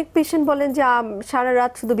 আচ্ছা, অনেক পেশেন্ট বলেন যে সারা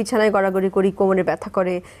রাত শুধু বিছানায় গড়াগড়ি করি, কোমরে ব্যথা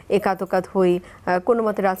করে, একাত ওকাত হই, কোনো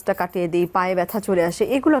মতে রাতটা কাটিয়ে দিই, পায়ে ব্যথা চলে আসে,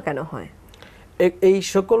 এগুলো কেন হয়? এই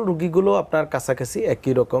সকল রোগীগুলো আপনার কাছাকাছি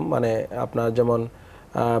একই রকম, মানে আপনার যেমন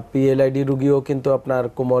পিএলআইডি রোগীও কিন্তু আপনার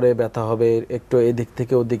কোমরে ব্যথা হবে, একটু এদিক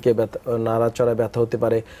থেকে ওদিকে নাড়াচড়া ব্যথা হতে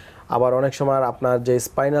পারে। আবার অনেক সময় আপনার যে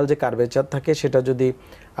স্পাইনাল যে কার্ভেচার থাকে সেটা যদি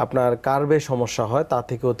আপনার কার্ভে সমস্যা হয় তা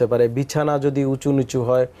থেকে হতে পারে, বিছানা যদি উঁচু নিচু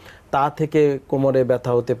হয় তা থেকে কোমরে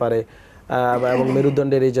ব্যথা হতে পারে, এবং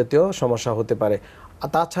মেরুদণ্ডের এই জাতীয় সমস্যা হতে পারে।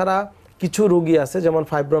 তাছাড়া কিছু রোগী আছে যেমন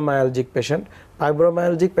ফাইব্রোমায়ালজিক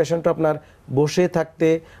পেশেন্ট আপনার বসে থাকতে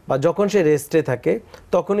বা যখন সে রেস্টে থাকে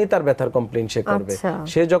তখনই তার ব্যথার কমপ্লেইন সে করবে।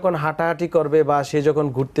 সে যখন হাঁটাহাঁটি করবে বা সে যখন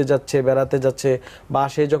ঘুরতে যাচ্ছে, বেড়াতে যাচ্ছে, বা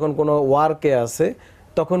সে যখন কোনো ওয়ার্কে আছে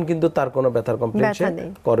তখন কিন্তু তার কোনো ব্যথার কমপ্লেইন সে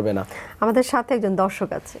করবে না। আমাদের সাথে একজন দর্শক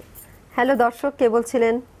আছে। হ্যালো দর্শক, কে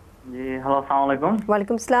বলছিলেন? জি হ্যালো, আসসালামু আলাইকুম।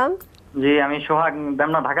 ওয়ালাইকুম আসসালাম। জি আমি সোহাগ,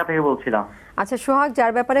 বেমনা, ঢাকা থেকে বলছিলাম। আচ্ছা সোহাগ,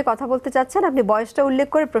 যার ব্যাপারে কথা বলতে চাচ্ছেন আপনি বয়সটা উল্লেখ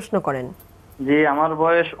করে প্রশ্ন করেন। জি আমার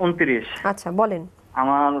বয়স 29। আচ্ছা বলেন।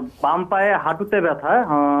 আমার বাম পায়ে হাঁটুতে ব্যথা,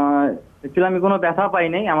 অ্যাকচুয়ালি আমি কোনো ব্যথা পাই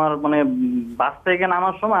নাই, আমার মানে বাস থেকে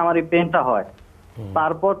নামার সময় আমার এই পেনটা হয়,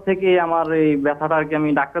 তারপর থেকে আমার এই ব্যথাটা আর কি আমি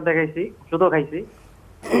ডাক্তার দেখাইছি, ওষুধও খাইছি,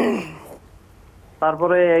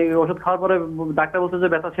 তারপরে এই ওষুধ খাওয়ার পরে ডাক্তার বলছে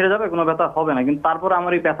যে ব্যথা ছেড়ে যাবে, কোনো ব্যথা হবে না, কিন্তু তারপরে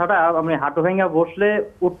আমার এই ব্যথাটা আমি হাঁটু ভেঙে বসলে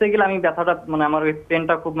উঠতে গেলে আমি ব্যথাটা মানে আমার এই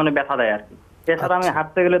পেনটা খুব মানে ব্যথা দেয় আর কি। এছাড়া আমি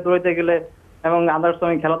হাঁটতে গেলে, দৌড়াইতে গেলে এবং আদার্স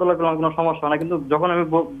আমি খেলাধুলা করলাম কোনো সমস্যা হয় না, কিন্তু যখন আমি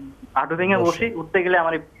হাঁটু ভেঙে বসি উঠতে গেলে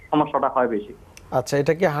আমার এই সমস্যাটা হয় বেশি। আচ্ছা,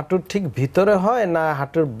 এটা কি হাঁটুর ঠিক ভিতরে হয় না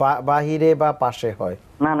হাঁটুর বাহিরে বা পাশে হয়?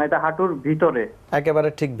 না না, এটা হাঁটুর ভিতরে, একেবারে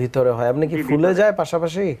ঠিক ভিতরে হয়। আপনি কি ফুলে যায়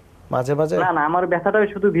পাশাপাশি মাঝে মাঝে? না না, আমার ব্যথাটা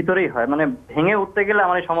শুধু ভিতরেই হয়, মানে ভেঙে উঠতে গেলে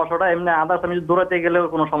আমার এই সমস্যাটা, এমনি আদার্স আমি দৌড়াতে গেলেও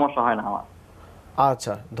কোনো সমস্যা হয় না আমার।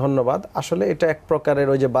 আচ্ছা ধন্যবাদ। আসলে এটা এক প্রকারের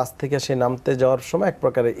ওই যে বাস থেকে সে নামতে যাওয়ার সময় এক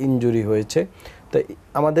প্রকারের ইনজুরি হয়েছে। তো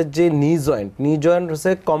আমাদের যে নি জয়েন্ট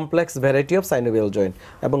হচ্ছে complex variety of synovial joint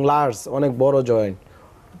এবং লার্জ অনেক বড় জয়েন্ট।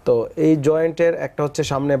 তো এই জয়েন্টের একটা হচ্ছে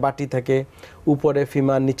সামনে বাটি থাকে, উপরে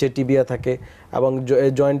ফিমার, নিচে টিবিয়া থাকে, এবং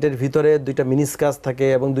জয়েন্টের ভিতরে দুইটা মিনিসকাস থাকে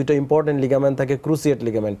এবং দুইটা ইম্পর্টেন্ট লিগামেন্ট থাকে, ক্রুসিয়েট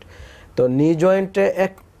লিগামেন্ট। তো নি জয়েন্টে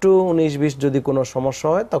একটু 19-20 যদি কোনো সমস্যা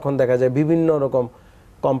হয় তখন দেখা যায় বিভিন্ন রকম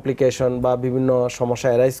কমপ্লিকেশন বা বিভিন্ন সমস্যা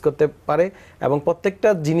অ্যারাইজ করতে পারে এবং প্রত্যেকটা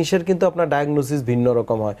জিনিসের কিন্তু আপনার ডায়াগনোসিস ভিন্ন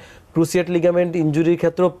রকম হয়। ক্রুসিয়েট লিগামেন্ট ইনজুরির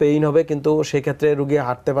ক্ষেত্রেও পেইন হবে, কিন্তু সেই ক্ষেত্রে রোগী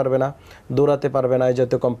হাঁটতে পারবে না, দৌড়াতে পারবে না, এই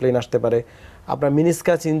জাতীয় কমপ্লেইন আসতে পারে। আপনার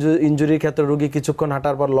মিনিসকাস ইনজুরির ক্ষেত্রে রোগী কিছুক্ষণ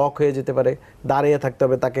হাঁটার পর লক হয়ে যেতে পারে, দাঁড়িয়ে থাকতে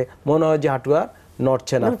হবে, তাকে মনে হয় যে হাঁটু আর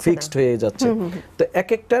নড়ছে না, ফিক্সড হয়ে যাচ্ছে। তো এক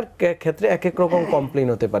একটার ক্ষেত্রে এক এক রকম কমপ্লেইন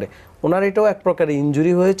হতে পারে। ওনার এটাও এক প্রকারের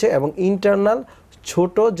ইনজুরি হয়েছে এবং ইন্টারনাল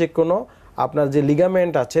ছোট যে কোনো আপনার যে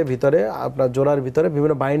লিগামেন্ট আছে ভিতরে, আপনার জোড়ার ভিতরে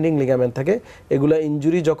বিভিন্ন বাইন্ডিং লিগামেন্ট থাকে, এগুলো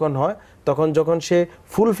ইনজুরি যখন হয় তখন যখন সে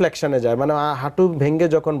ফুল ফ্লেকশনে যায়, মানে হাঁটু ভেঙে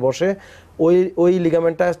যখন বসে ওই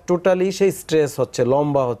লিগামেন্টটা টোটালি সেই স্ট্রেস হচ্ছে,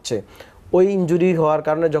 লম্বা হচ্ছে, ওই ইনজুরি হওয়ার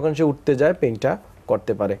কারণে যখন সে উঠতে যায় পেইনটা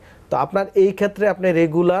করতে পারে। তো আপনার এই ক্ষেত্রে আপনি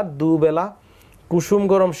রেগুলার দুবেলা কুসুম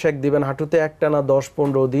গরম সেক দিবেন হাঁটুতে একটানা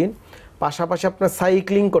 10-15 দিন। পাশাপাশি আপনার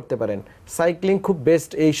সাইক্লিং করতে পারেন, সাইক্লিং খুব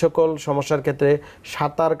বেস্ট এই সকল সমস্যার ক্ষেত্রে।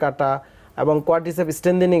 সাঁতার কাটা এবং কোয়াড্রিসেপ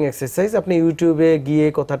স্ট্রেন্থেনিং এক্সারসাইজ আপনি ইউটিউবে গিয়ে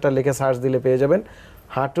কথাটা লিখে সার্চ দিলে পেয়ে যাবেন।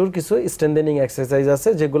 হাঁটুর কিছু স্ট্রেন্থেনিং এক্সারসাইজ আছে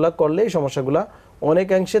যেগুলো করলে এই সমস্যাগুলো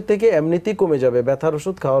অনেকাংশের থেকে এমনিতেই কমে যাবে, ব্যথার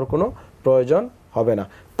ওষুধ খাওয়ার কোনো প্রয়োজন হবে না।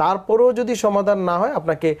 তারপরেও যদি সমাধান না হয়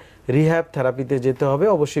আপনাকে রিহ্যাব থেরাপিতে যেতে হবে,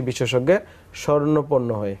 অবশ্যই বিশেষজ্ঞের শরণাপন্ন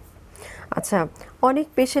হয়ে। আচ্ছা, অনেক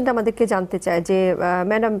পেশেন্ট আমাদেরকে জানতে চায় যে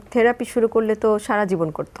ম্যাডাম থেরাপি শুরু করলে তো সারা জীবন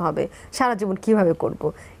করতে হবে, সারা জীবন কিভাবে করব,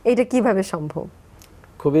 এটা কিভাবে সম্ভব?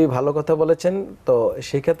 খুবই ভালো কথা বলেছেন। তো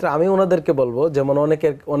সেই ক্ষেত্রে আমি ওনাদেরকে বলবো, যেমন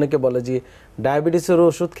অনেকে বলে যে ডায়াবেটিসের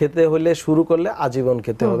ওষুধ খেতে হলে শুরু করলে আজীবন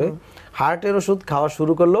খেতে হবে, হার্টের ওষুধ খাওয়া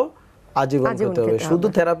শুরু করলেও আজীবন খেতে হবে, শুধু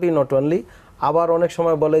থেরাপি নট অনলি। আবার অনেক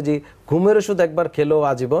সময় বলে যে ঘুমের ওষুধ একবার খেলেও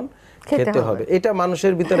আজীবন খেতে হবে। এটা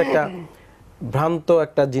মানুষের ভিতরে একটা ভ্রান্ত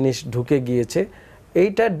একটা জিনিস ঢুকে গিয়েছে।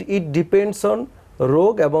 এইটা ইট ডিপেন্ডস অন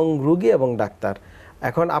রোগ এবং রোগী এবং ডাক্তার।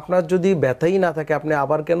 এখন আপনার যদি ব্যথাই না থাকে আপনি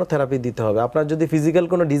আবার কেন থেরাপি দিতে হবে? আপনার যদি ফিজিক্যাল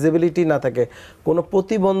কোনো ডিসেবিলিটি না থাকে, কোনো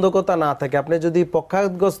প্রতিবন্ধকতা না থাকে, আপনি যদি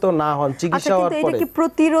পক্ষাঘাতগ্রস্ত না হন চিকিৎসা হওয়ার পরে, এটা কি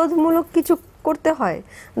প্রতিরোধমূলক কিছু করতে হয়?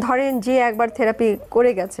 ধরেন যে একবার থেরাপি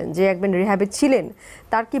করে গেছেন, যে একবার রিহ্যাবে ছিলেন,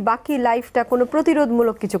 তার কি বাকি লাইফটা কোনো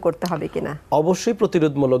প্রতিরোধমূলক কিছু করতে হবে কিনা? অবশ্যই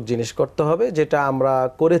প্রতিরোধমূলক জিনিস করতে হবে, যেটা আমরা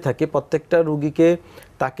করে থাকি। প্রত্যেকটা রোগীকে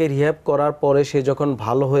তাকে রিহ্যাব করার পরে সে যখন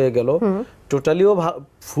ভালো হয়ে গেল, টোটালিও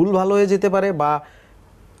ফুল ভালো হয়ে যেতে পারে বা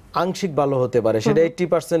আংশিক ভালো হতে পারে, সেটা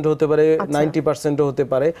 80% হতে পারে, 90% হতে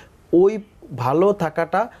পারে। ওই ভালো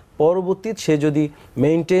থাকাটা পরবর্তীতে সে যদি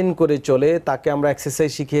মেইনটেইন করে চলে, তাকে আমরা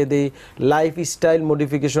এক্সারসাইজ শিখিয়ে দিই, লাইফস্টাইল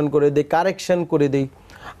মডিফিকেশন করে দিই, কারেকশন করে দিই।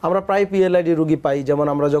 আমরা প্রায় পিএলআইডি রোগী পাই, যেমন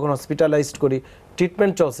আমরা যখন হসপিটালাইজড করি,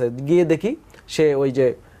 ট্রিটমেন্ট চলছে, গিয়ে দেখি সে ওই যে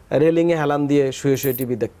রেলিংয়ে হেলান দিয়ে শুয়ে শুয়ে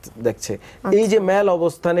টিভি দেখছে। এই যে ম্যাল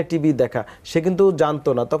অবস্থানে টিভি দেখা, সে কিন্তু জানতো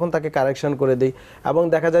না, তখন তাকে কারেকশন করে দেই। এবং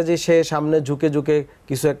দেখা যায় যে সে সামনে ঝুঁকে ঝুঁকে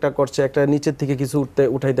কিছু একটা করছে, একটা নিচের থেকে কিছু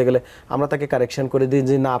উঠাইতে গেলে আমরা তাকে কারেকশন করে দিই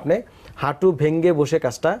যে না, আপনি হাঁটু ভেঙে বসে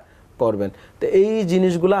কাজটা করবেন। তো এই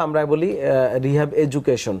জিনিসগুলো আমরা বলি রিহ্যাব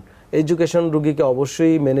এডুকেশন রোগীকে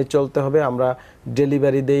অবশ্যই মেনে চলতে হবে। আমরা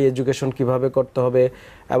ডেলিভারি দেই এডুকেশন কিভাবে করতে হবে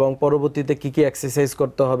এবং পরবর্তীতে কি কি এক্সারসাইজ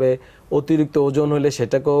করতে হবে, অতিরিক্ত ওজন হলে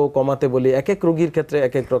সেটাকেও কমাতে বলি। এক এক রোগীর ক্ষেত্রে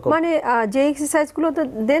এক এক রকম, মানে যে এক্সারসাইজগুলো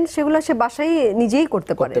দেন সেগুলো সে বাসায় নিজেই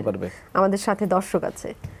করতে পারবে। আমাদের সাথে দর্শক আছে।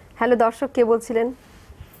 হ্যালো দর্শক, কে বলছিলেন?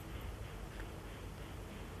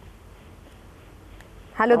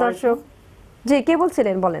 হ্যালো দর্শক, জি কে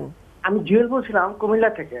বলছিলেন বলেন। আমি জুয়েল বলছিলাম কুমিল্লা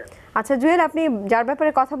থেকে। আচ্ছা জুয়েল, আপনি যার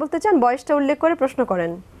ব্যাপারে কথা বলতে চান বয়সটা উল্লেখ করে প্রশ্ন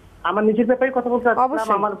করেন। আমার নিজের ব্যাপারে কথা বলতে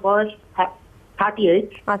চাচ্ছিলাম। আমার বয়স 38।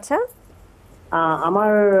 আচ্ছা,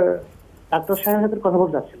 আমার ডাক্তার সাহেবের সাথে কথা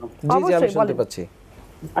বলতে চাচ্ছিলাম। জি জি আমি শুনতে পাচ্ছি।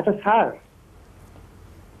 আচ্ছা স্যার।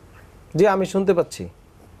 জি আমি শুনতে পাচ্ছি।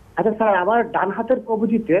 আচ্ছা স্যার, আমার ডান হাতের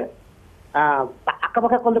কবজিতে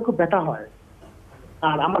আঁকাবাঁকা করলে খুব ব্যথা হয়,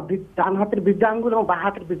 আর আমার ডান হাতের বৃদ্ধ আঙ্গুল এবং বাঁ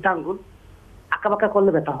হাতের বৃদ্ধ আঙ্গুল আঁকাবাঁকা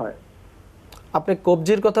করলে ব্যথা হয়। আপনি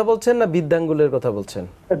কবজির কথা বলছেন না বৃদ্ধাঙ্গুলের কথা বলছেন?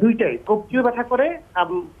 দুইটাই, কবজিও ব্যথা করে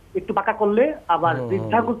একটু বাঁকা করলে, আবার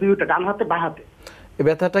বৃদ্ধাঙ্গুল দুইটা, ডান হাতে বাঁ হাতে। এই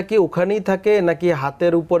ব্যথাটা কি ওখানেই থাকে নাকি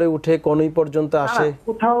হাতের উপরে উঠে কোনই পর্যন্ত আসে?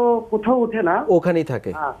 কোথাও কোথাও উঠে না, ওখানেই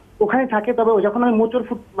থাকে। ওখানে থাকে। তবে যখন আমি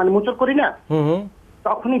মোচড় করি না,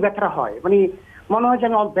 তখনই ব্যথা হয়, মানে মনে হয় যে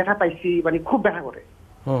আমি ব্যথা পাইছি, মানে খুব ব্যথা করে।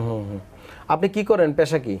 আপনি কি করেন,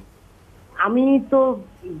 পেশা কি? আমি তো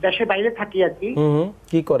দেশের বাইরে থাকি আর কি।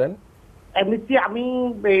 কি করেন? এমনিতে আমি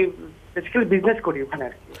বেসিক্যালি বিজনেস করি ওখানে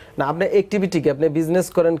আর কি। না, আপনি অ্যাক্টিভিটি কি? আপনি বিজনেস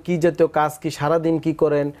করেন, কি জাতীয় কাজ, কি সারা দিন কি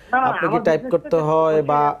করেন? আপনি কি টাইপ করতে হয়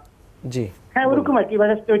বা? জি হ্যাঁ, ওরকম আর কি,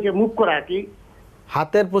 ওই যে মুভ করা আর কি।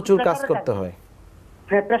 হাতের প্রচুর কাজ করতে হয়?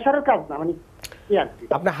 হ্যাঁ, প্রেসারের কাজ না, মানে কি আর কি।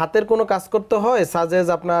 আপনি হাতের কোনো কাজ করতে হয়, সাজেজ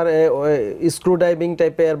আপনার স্ক্রু ড্রাইভিং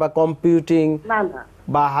টাইপের বা কম্পিউটিং? না না।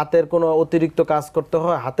 বা হাতের কোনো অতিরিক্ত কাজ করতে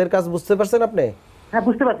হয়? হাতের কাজ বুঝতে পারছেন আপনি? হ্যাঁ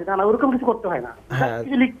বুঝতে পারছি, না ওরকম কিছু করতে হয় না, হ্যাঁ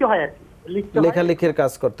কিছু লিখতে হয় আর কি, লেখালেখির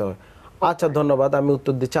কাজ করতে হয়। আচ্ছা ধন্যবাদ, আমি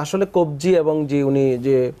উত্তর দিচ্ছি। আসলে কবজি এবং যে উনি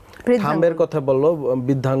যে থাম্বের কথা বললো,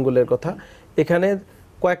 বৃদ্ধাঙ্গুলের কথা, এখানে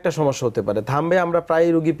কয়েকটা সমস্যা হতে পারে। থাম্বে আমরা প্রায়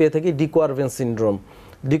রোগী পেয়ে থাকি ডিকোয়ারভেন্স সিনড্রোম।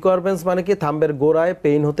 ডিকোয়ারভেন্স মানে কি, থাম্বের গোড়ায়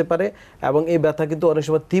পেইন হতে পারে এবং এই ব্যথা কিন্তু অনেক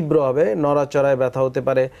সময় তীব্র হবে, নড়াচড়ায় ব্যথা হতে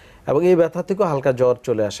পারে এবং এই ব্যথা থেকেও হালকা জ্বর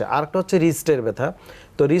চলে আসে। আরেকটা হচ্ছে রিস্টের ব্যথা।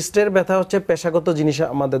 তো রিস্টের ব্যথা হচ্ছে পেশাগত জিনিস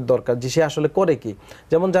আমাদের দরকার, যে সে আসলে করে কি,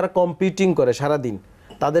 যেমন যারা কম্পিউটিং করে সারাদিন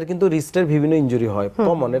তাদের কিন্তু রিস্টের বিভিন্ন ইনজুরি হয়,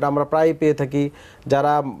 কমন, এটা আমরা প্রায় পেয়ে থাকি।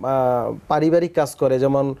 যারা পারিবারিক কাজ করে,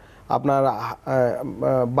 যেমন আপনার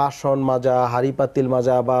বাসন মাজা, হাঁড়ি পাতিল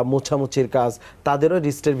মাজা বা মোছামুছির কাজ, তাদেরও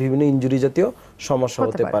রিস্টের বিভিন্ন ইনজুরি জাতীয় সমস্যা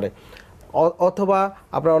হতে পারে। অথবা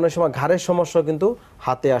আপনার অনেক সময় ঘাড়ের সমস্যা কিন্তু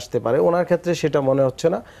হাতে আসতে পারে, ওনার ক্ষেত্রে সেটা মনে হচ্ছে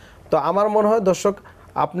না। তো আমার মনে হয় দর্শক,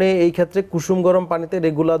 আপনি এই ক্ষেত্রে কুসুম গরম পানিতে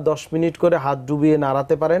রেগুলার 10 মিনিট করে হাত ডুবিয়ে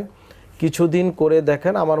নাড়াতে পারেন, কিছুদিন করে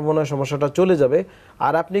দেখেন, আমার মনে হয় সমস্যাটা চলে যাবে।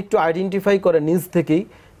 আর আপনি একটু আইডেন্টিফাই করেন নিজ থেকেই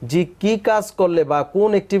যে কি কাজ করলে বা কোন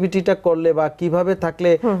অ্যাক্টিভিটিটা করলে বা কিভাবে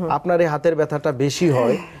থাকলে আপনার এই হাতের ব্যথাটা বেশি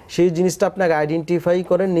হয়, সেই জিনিসটা আপনাকে আইডেন্টিফাই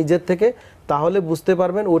করেন নিজের থেকে, তাহলে বুঝতে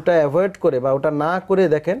পারবেন ওটা অ্যাভয়েড করে বা ওটা না করে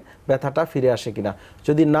দেখেন ব্যথাটা ফিরে আসে কিনা।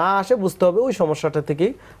 যদি না আসে, বুঝতে হবে ওই সমস্যাটা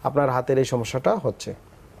থেকেই আপনার হাতের এই সমস্যাটা হচ্ছে।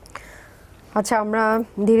 আচ্ছা, আমরা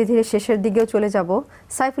ধীরে ধীরে শেষের দিকেও চলে যাব।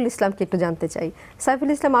 সাইফুল ইসলামকে একটু জানতে চাই। সাইফুল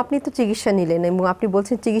ইসলাম, আপনি তো চিকিৎসা নিলেন এবং আপনি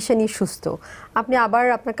বলছেন চিকিৎসা নিয়ে সুস্থ, আপনি আবার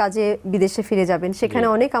আপনার কাজে বিদেশে ফিরে যাবেন, সেখানে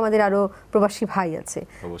অনেক আমাদের আরো প্রবাসী ভাই আছে,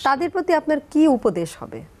 তাদের প্রতি আপনার কি উপদেশ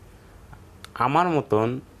হবে? আমার মতন,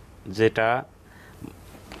 যেটা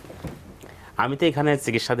আমি তো এখানে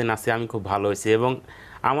চিকিৎসাধীন আছি, আমি খুব ভালো হয়েছি, এবং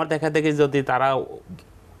আমার দেখা দেখি যদি তারা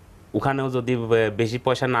ওখানেও যদি বেশি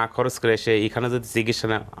পয়সা না খরচ করে এসে এখানে যদি চিকিৎসা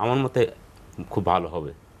নেয়, আমার মতে খুব ভালো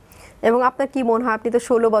হবে। এবং আপনার কি মনে হয়, আপনি তো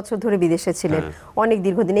 16 বছর ধরে বিদেশে ছিলেন, অনেক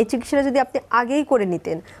দীর্ঘদিন, এই চিকিৎসাটা যদি আপনি আগেই করে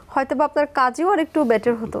নিতেন, হয়তো বা আপনার কাজেও আর একটু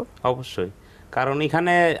বেটার হতো? অবশ্যই, কারণ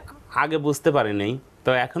এখানে আগে বুঝতে পারিনি, তো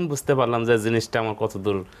এখন বুঝতে পারলাম যে জিনিসটা আমার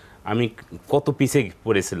কতদূর, আমি কত পিছিয়ে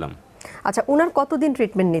পড়েছিলাম। আচ্ছা, ওনার কতদিন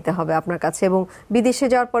ট্রিটমেন্ট নিতে হবে আপনার কাছে, এবং বিদেশে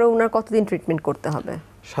যাওয়ার পরে ওনার কতদিন ট্রিটমেন্ট করতে হবে?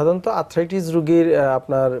 সাধারণত আর্থ্রাইটিস রোগীর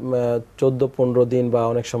আপনার 14-15 দিন বা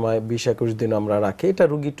অনেক সময় 20-21 দিন আমরা রাখি, এটা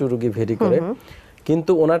রোগী টু রোগী ভেরি করে,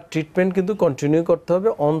 কিন্তু ওনার ট্রিটমেন্ট কিন্তু কন্টিনিউ করতে হবে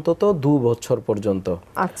অন্তত 2 বছর পর্যন্ত।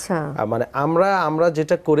 আচ্ছা, মানে আমরা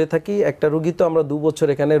যেটা করে থাকি, একটা রোগী তো আমরা 2 বছর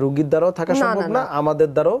এখানে রোগীর দ্বারাও থাকা সম্ভব না, আমাদের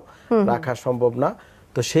দ্বারাও রাখা সম্ভব না।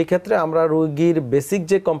 তো সেই ক্ষেত্রে আমরা রোগীর বেসিক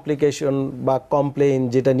যে কমপ্লিকেশন বা কমপ্লেইন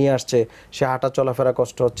যেটা নিয়ে আসছে, সে হাঁটা চলাফেরা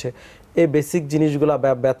কষ্ট হচ্ছে, এই বেসিক জিনিসগুলো,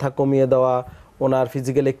 ব্যথা কমিয়ে দেওয়া, ওনার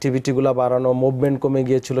ফিজিক্যাল অ্যাক্টিভিটিগুলো বাড়ানো, মুভমেন্ট কমে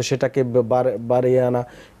গিয়েছিল সেটাকে বাড়িয়ে আনা,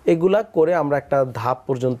 এগুলা করে আমরা একটা ধাপ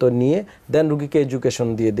পর্যন্ত নিয়ে দেন রুগীকে এডুকেশন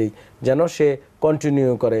দিয়ে দিই, যেন সে কন্টিনিউ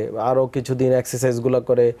করে, আরও কিছুদিন এক্সারসাইজগুলো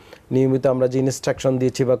করে, নিয়মিত আমরা যে ইনস্ট্রাকশন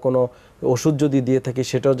দিয়েছি বা কোনো ওষুধ যদি দিয়ে থাকি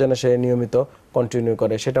সেটাও যেন সে নিয়মিত কন্টিনিউ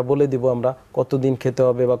করে। সেটা বলে দিব আমরা কতদিন খেতে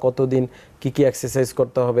হবে বা কতদিন কি কি এক্সারসাইজ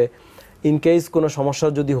করতে হবে। ইন কেস কোনো সমস্যা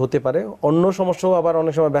যদি হতে পারে, অন্য সমস্যাও আবার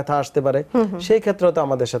অনেক সময় ব্যথা আসতে পারে, সেই ক্ষেত্রে তো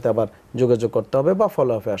আমাদের সাথে আবার যোগাযোগ করতে হবে বা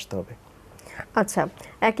ফলো আপে আসতে হবে। আচ্ছা,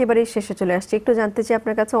 একেবারেই শেষে চলে আসছি, একটু জানতে চাই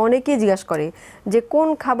আপনার কাছে, অনেকেই জিজ্ঞাসা করে যে কোন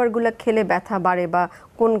খাবারগুলো খেলে ব্যথা বাড়ে বা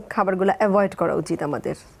কোন খাবারগুলো অ্যাভয়েড করা উচিত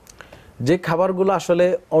আমাদের? যে খাবারগুলো আসলে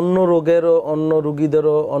অন্য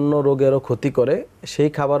রোগেরও ক্ষতি করে, সেই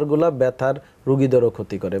খাবারগুলো ব্যথার রোগীদেরও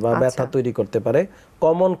ক্ষতি করে বা ব্যথা তৈরি করতে পারে।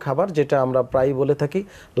 কমন খাবার যেটা আমরা প্রায় বলে থাকি,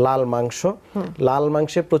 লাল মাংস। লাল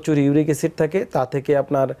মাংসে প্রচুর ইউরিক অ্যাসিড থাকে, তা থেকে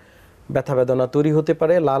আপনার ব্যথা বেদনা তৈরি হতে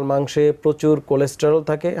পারে। লাল মাংসে প্রচুর কোলেস্টেরল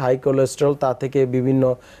থাকে, হাই কোলেস্টেরল, তা থেকে বিভিন্ন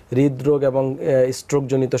হৃদরোগ এবং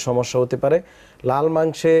স্ট্রোকজনিত সমস্যা হতে পারে। লাল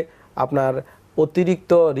মাংসে আপনার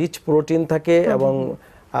অতিরিক্ত রিচ প্রোটিন থাকে এবং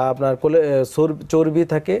আপনার চর্বি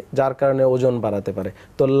থাকে, যার কারণে ওজন বাড়াতে পারে।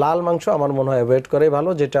 তো লাল মাংস আমার মনে হয় অ্যাভয়েড করাই ভালো,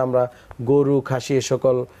 যেটা আমরা গরু, খাসি, এ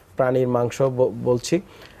সকল প্রাণীর মাংস বলছি।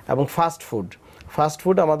 এবং ফাস্ট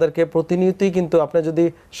ফুড আমাদেরকে প্রতিনিয়তই, কিন্তু আপনি যদি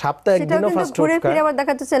সপ্তাহে একদিনও ফাস্ট ফুড খান,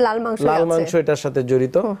 লাল মাংস এটার সাথে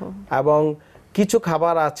জড়িত। এবং কিছু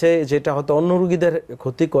খাবার আছে যেটা হয়তো অন্য রোগীদের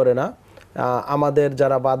ক্ষতি করে না, আমাদের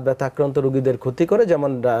যারা বাত ব্যথা আক্রান্ত রোগীদের ক্ষতি করে,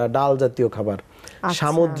 যেমন ডাল জাতীয় খাবার,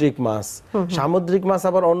 সামুদ্রিক মাছ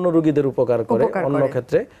আবার অন্য রোগীদের উপকার করে অন্য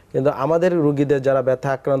ক্ষেত্রে, কিন্তু আমাদের রোগীদের যারা ব্যথা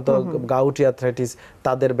আক্রান্ত, গাউটি আর্থ্রাইটিস,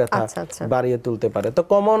 তাদের ব্যথা বাড়িয়ে তুলতে পারে। তো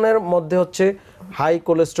কমনের মধ্যে হচ্ছে হাই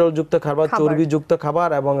কোলেস্টেরল যুক্ত খাবার, চর্বি যুক্ত খাবার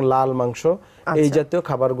এবং লাল মাংস, এই জাতীয়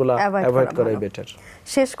খাবারগুলো অ্যাভয়েড করাই বেটার।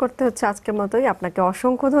 শেষ করতে হচ্ছে আজকের মতোই। আপনাকে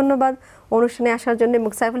অসংখ্য ধন্যবাদ অনুষ্ঠানে আসার জন্য।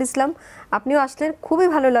 সাইফুল ইসলাম, আপনিও আসলেন, খুবই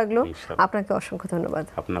ভালো লাগলো, আপনাকে অসংখ্য ধন্যবাদ।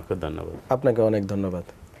 আপনাকে অনেক ধন্যবাদ।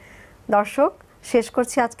 দর্শক, শেষ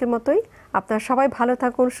করছি আজকের মতোই। আপনারা সবাই ভালো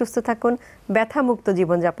থাকুন, সুস্থ থাকুন, ব্যথা মুক্ত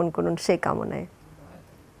জীবনযাপন করুন, সেই কামনায়।